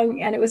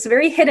long, and it was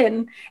very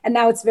hidden, and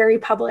now it's very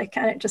public,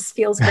 and it just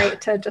feels great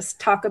to just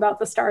talk about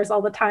the stars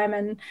all the time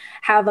and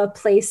have a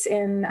place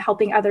in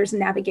helping others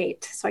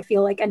navigate. So I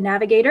feel like a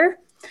navigator.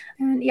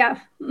 And yeah.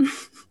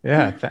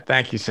 Yeah.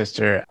 Thank you,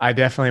 sister. I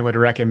definitely would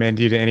recommend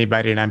you to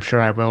anybody, and I'm sure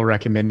I will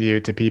recommend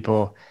you to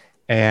people.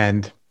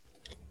 And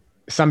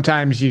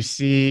sometimes you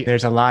see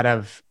there's a lot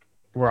of,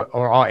 we're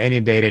all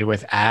inundated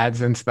with ads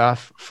and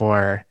stuff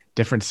for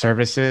different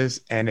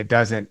services, and it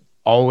doesn't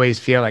always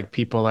feel like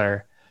people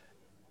are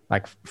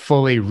like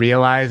fully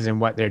realized in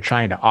what they're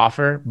trying to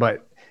offer.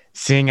 But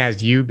seeing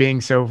as you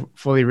being so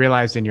fully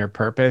realized in your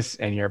purpose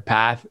and your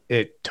path,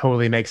 it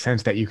totally makes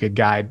sense that you could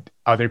guide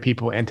other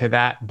people into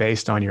that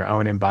based on your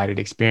own embodied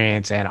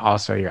experience and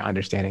also your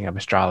understanding of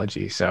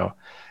astrology. So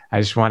I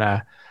just want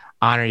to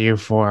honor you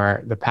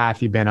for the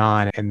path you've been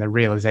on and the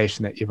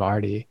realization that you've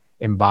already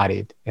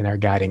embodied and are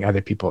guiding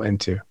other people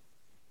into.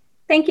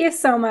 Thank you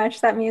so much.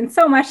 That means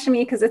so much to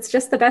me because it's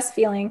just the best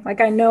feeling. Like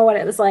I know what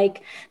it was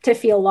like to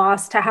feel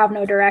lost, to have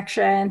no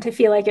direction, to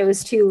feel like it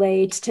was too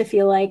late, to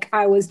feel like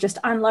I was just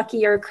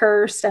unlucky or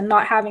cursed and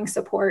not having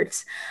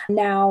support.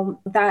 Now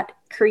that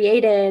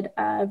created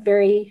a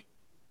very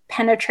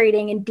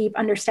penetrating and deep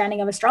understanding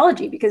of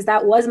astrology because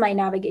that was my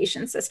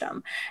navigation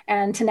system.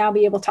 And to now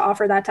be able to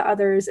offer that to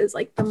others is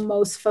like the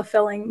most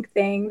fulfilling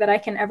thing that I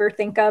can ever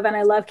think of. And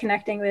I love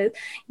connecting with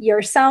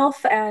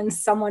yourself and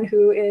someone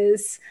who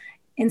is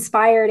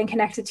inspired and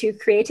connected to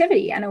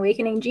creativity and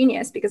awakening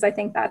genius, because I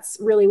think that's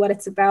really what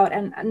it's about.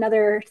 And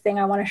another thing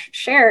I want to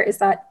share is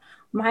that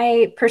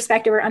my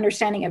perspective or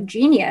understanding of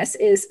genius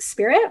is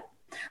spirit.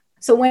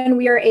 So when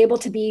we are able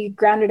to be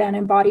grounded and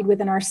embodied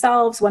within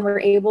ourselves, when we're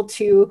able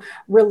to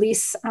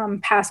release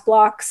past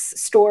blocks,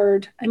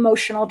 stored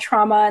emotional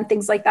trauma and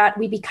things like that,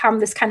 we become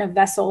this kind of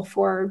vessel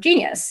for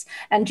genius.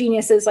 And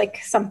genius is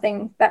like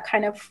something that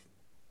kind of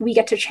we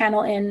get to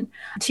channel in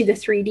to the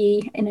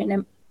 3D in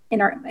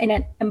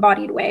an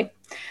embodied way.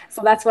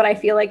 So that's what I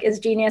feel like is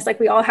genius. Like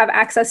we all have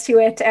access to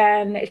it,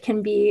 and it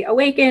can be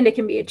awakened, it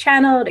can be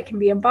channeled, it can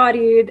be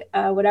embodied,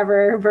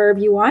 whatever verb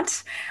you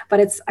want. But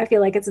I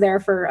feel like it's there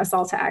for us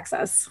all to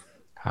access.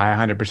 I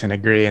 100%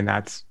 agree. And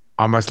that's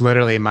almost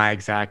literally my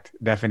exact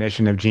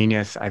definition of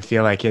genius. I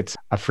feel like it's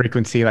a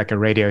frequency, like a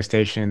radio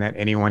station that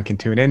anyone can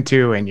tune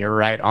into. And you're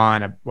right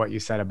on what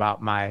you said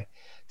about my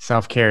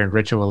self-care and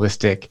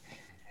ritualistic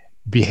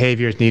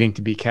behaviors needing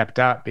to be kept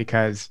up,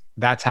 because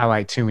that's how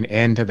I tune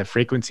into the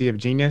frequency of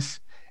genius.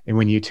 And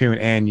when you tune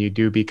in, you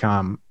do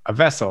become a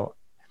vessel.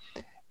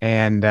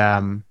 And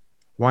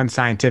one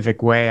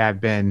scientific way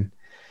I've been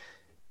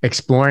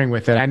exploring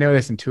with it, I know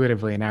this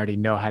intuitively and I already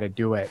know how to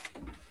do it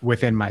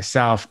within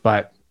myself,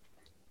 but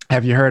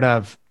have you heard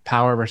of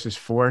Power versus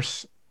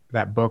Force,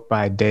 that book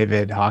by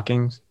David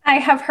Hawkins? I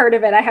have heard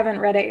of it. I haven't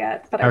read it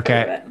yet, but I've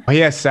heard of it. Well,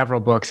 he has several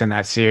books in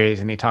that series,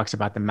 and he talks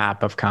about the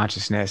map of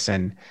consciousness.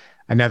 And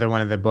another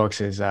one of the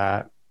books is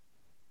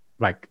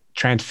like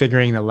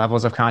transfiguring the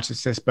levels of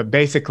consciousness. But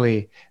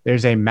basically,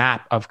 there's a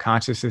map of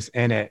consciousness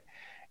in it,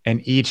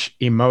 and each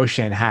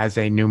emotion has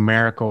a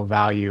numerical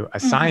value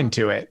assigned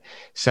to it.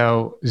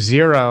 So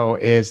 0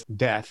 is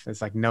death,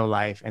 it's like no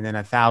life. And then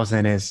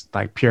 1,000 is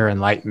like pure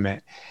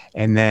enlightenment.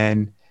 And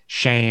then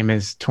shame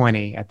is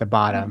 20 at the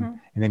bottom.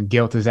 And then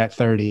guilt is at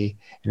 30.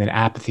 And then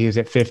apathy is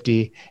at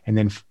 50. And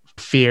then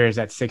fear is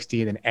at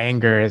 60. And then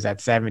anger is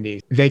at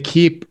 70. They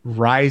keep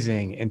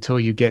rising until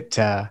you get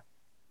to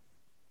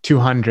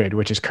 200,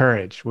 which is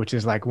courage, which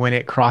is like when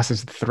it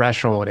crosses the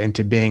threshold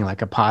into being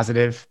like a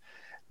positive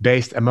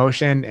based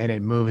emotion, and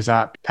it moves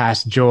up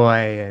past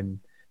joy and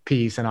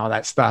peace and all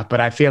that stuff. But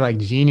I feel like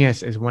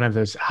genius is one of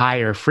those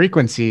higher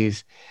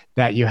frequencies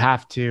that you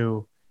have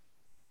to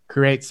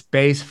create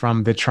space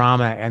from the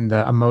trauma and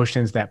the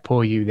emotions that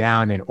pull you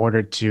down in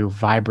order to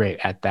vibrate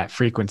at that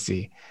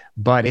frequency,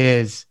 but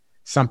is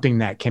something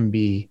that can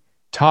be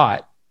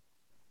taught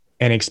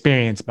and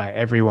experienced by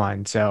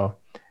everyone. So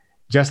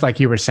just like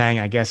you were saying,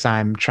 I guess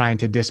I'm trying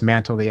to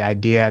dismantle the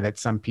idea that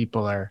some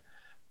people are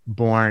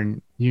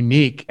born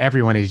unique.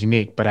 Everyone is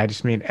unique, but I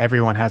just mean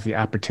everyone has the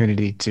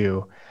opportunity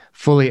to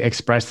fully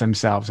express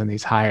themselves in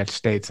these higher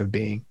states of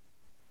being.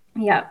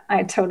 Yeah,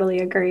 I totally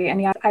agree.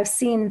 And yeah, I've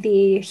seen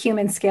the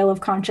human scale of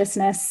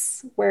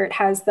consciousness where it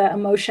has the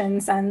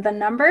emotions and the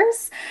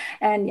numbers.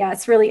 And yeah,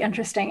 it's really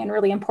interesting and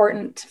really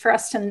important for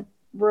us to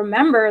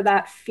remember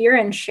that fear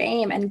and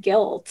shame and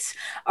guilt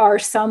are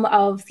some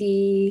of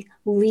the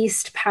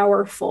least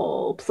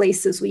powerful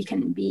places we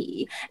can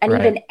be. And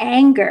even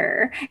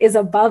anger is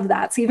above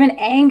that. So even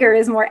anger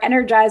is more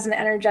energized and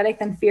energetic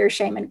than fear,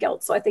 shame, and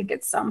guilt. So I think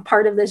it's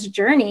part of this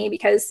journey,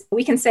 because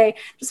we can say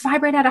just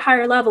vibrate at a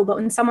higher level, but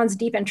when someone's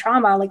deep in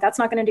trauma, like that's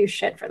not going to do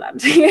shit for them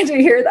to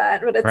hear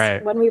that. But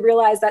it's when we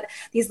realize that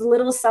these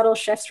little subtle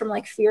shifts from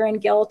like fear and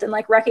guilt, and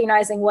like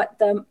recognizing what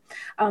the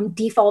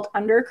default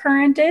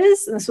undercurrent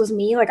is. And this was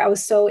me, like I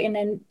was so in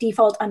a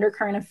default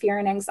undercurrent of fear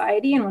and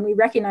anxiety. And when we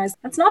recognize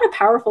that's not a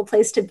powerful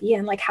place to be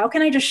in, like how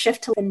can I just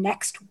shift to the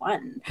next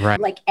one?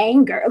 Like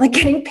anger, like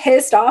getting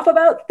pissed off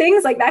about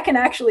things, like that can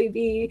actually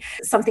be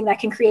something that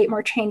can create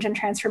more change and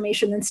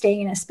transformation than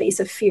staying in a space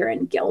of fear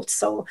and guilt.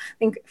 So I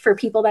think for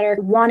people that are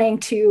wanting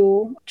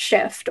to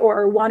shift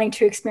or wanting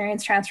to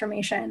experience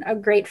transformation, a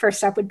great first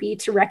step would be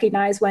to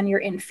recognize when you're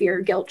in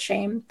fear, guilt,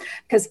 shame,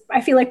 because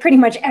I feel like pretty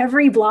much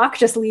every block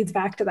just leads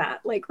back to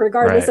that. Like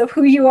regardless of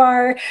who you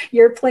are,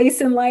 your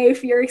place in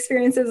life, your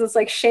experiences, it's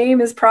like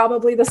shame is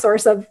probably the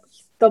source of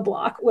the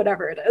block,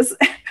 whatever it is.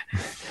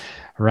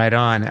 Right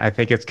on. I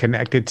think it's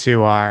connected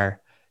to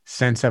our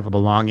sense of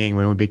belonging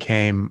when we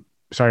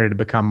started to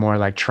become more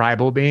like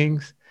tribal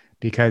beings.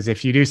 Because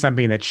if you do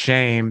something that's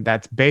shame,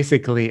 that's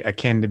basically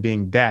akin to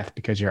being death,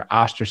 because you're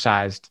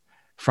ostracized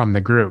from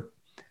the group.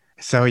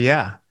 So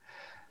yeah,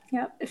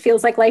 it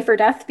feels like life or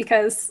death,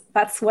 because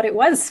that's what it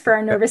was for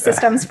our nervous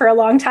systems for a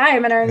long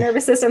time. And our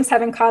nervous systems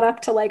haven't caught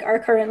up to like our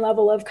current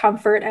level of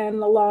comfort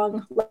and the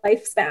long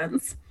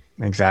lifespans.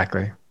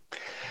 Exactly.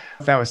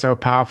 That was so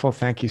powerful.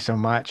 Thank you so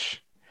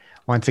much.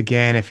 Once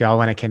again, if y'all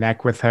want to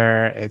connect with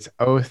her, it's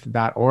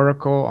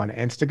oath.oracle on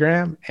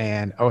Instagram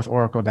and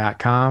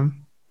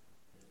oathoracle.com.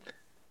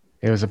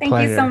 It was a Thank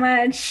you so pleasure.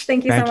 much.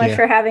 Thank you so Thank much you.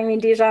 for having me,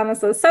 Dijon.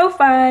 This was so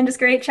fun. Just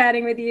great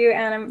chatting with you.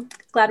 And I'm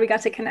glad we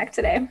got to connect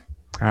today.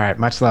 All right.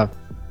 Much love.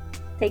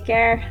 Take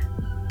care.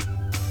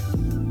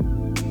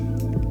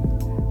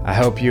 I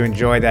hope you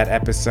enjoyed that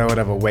episode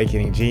of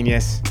Awakening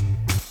Genius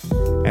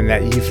and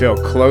that you feel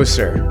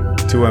closer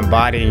to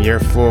embodying your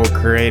full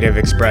creative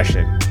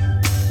expression.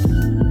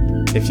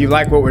 If you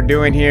like what we're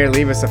doing here,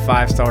 leave us a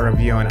 5-star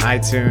review on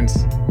iTunes.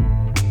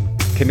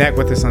 Connect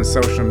with us on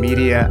social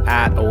media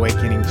at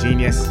Awakening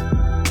Genius.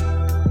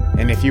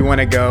 And if you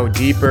want to go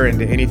deeper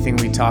into anything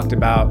we talked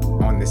about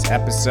on this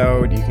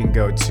episode, you can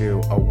go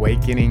to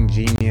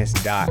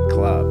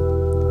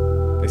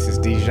awakeninggenius.club. This is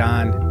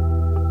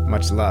Dijon.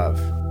 Much love.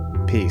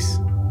 Peace.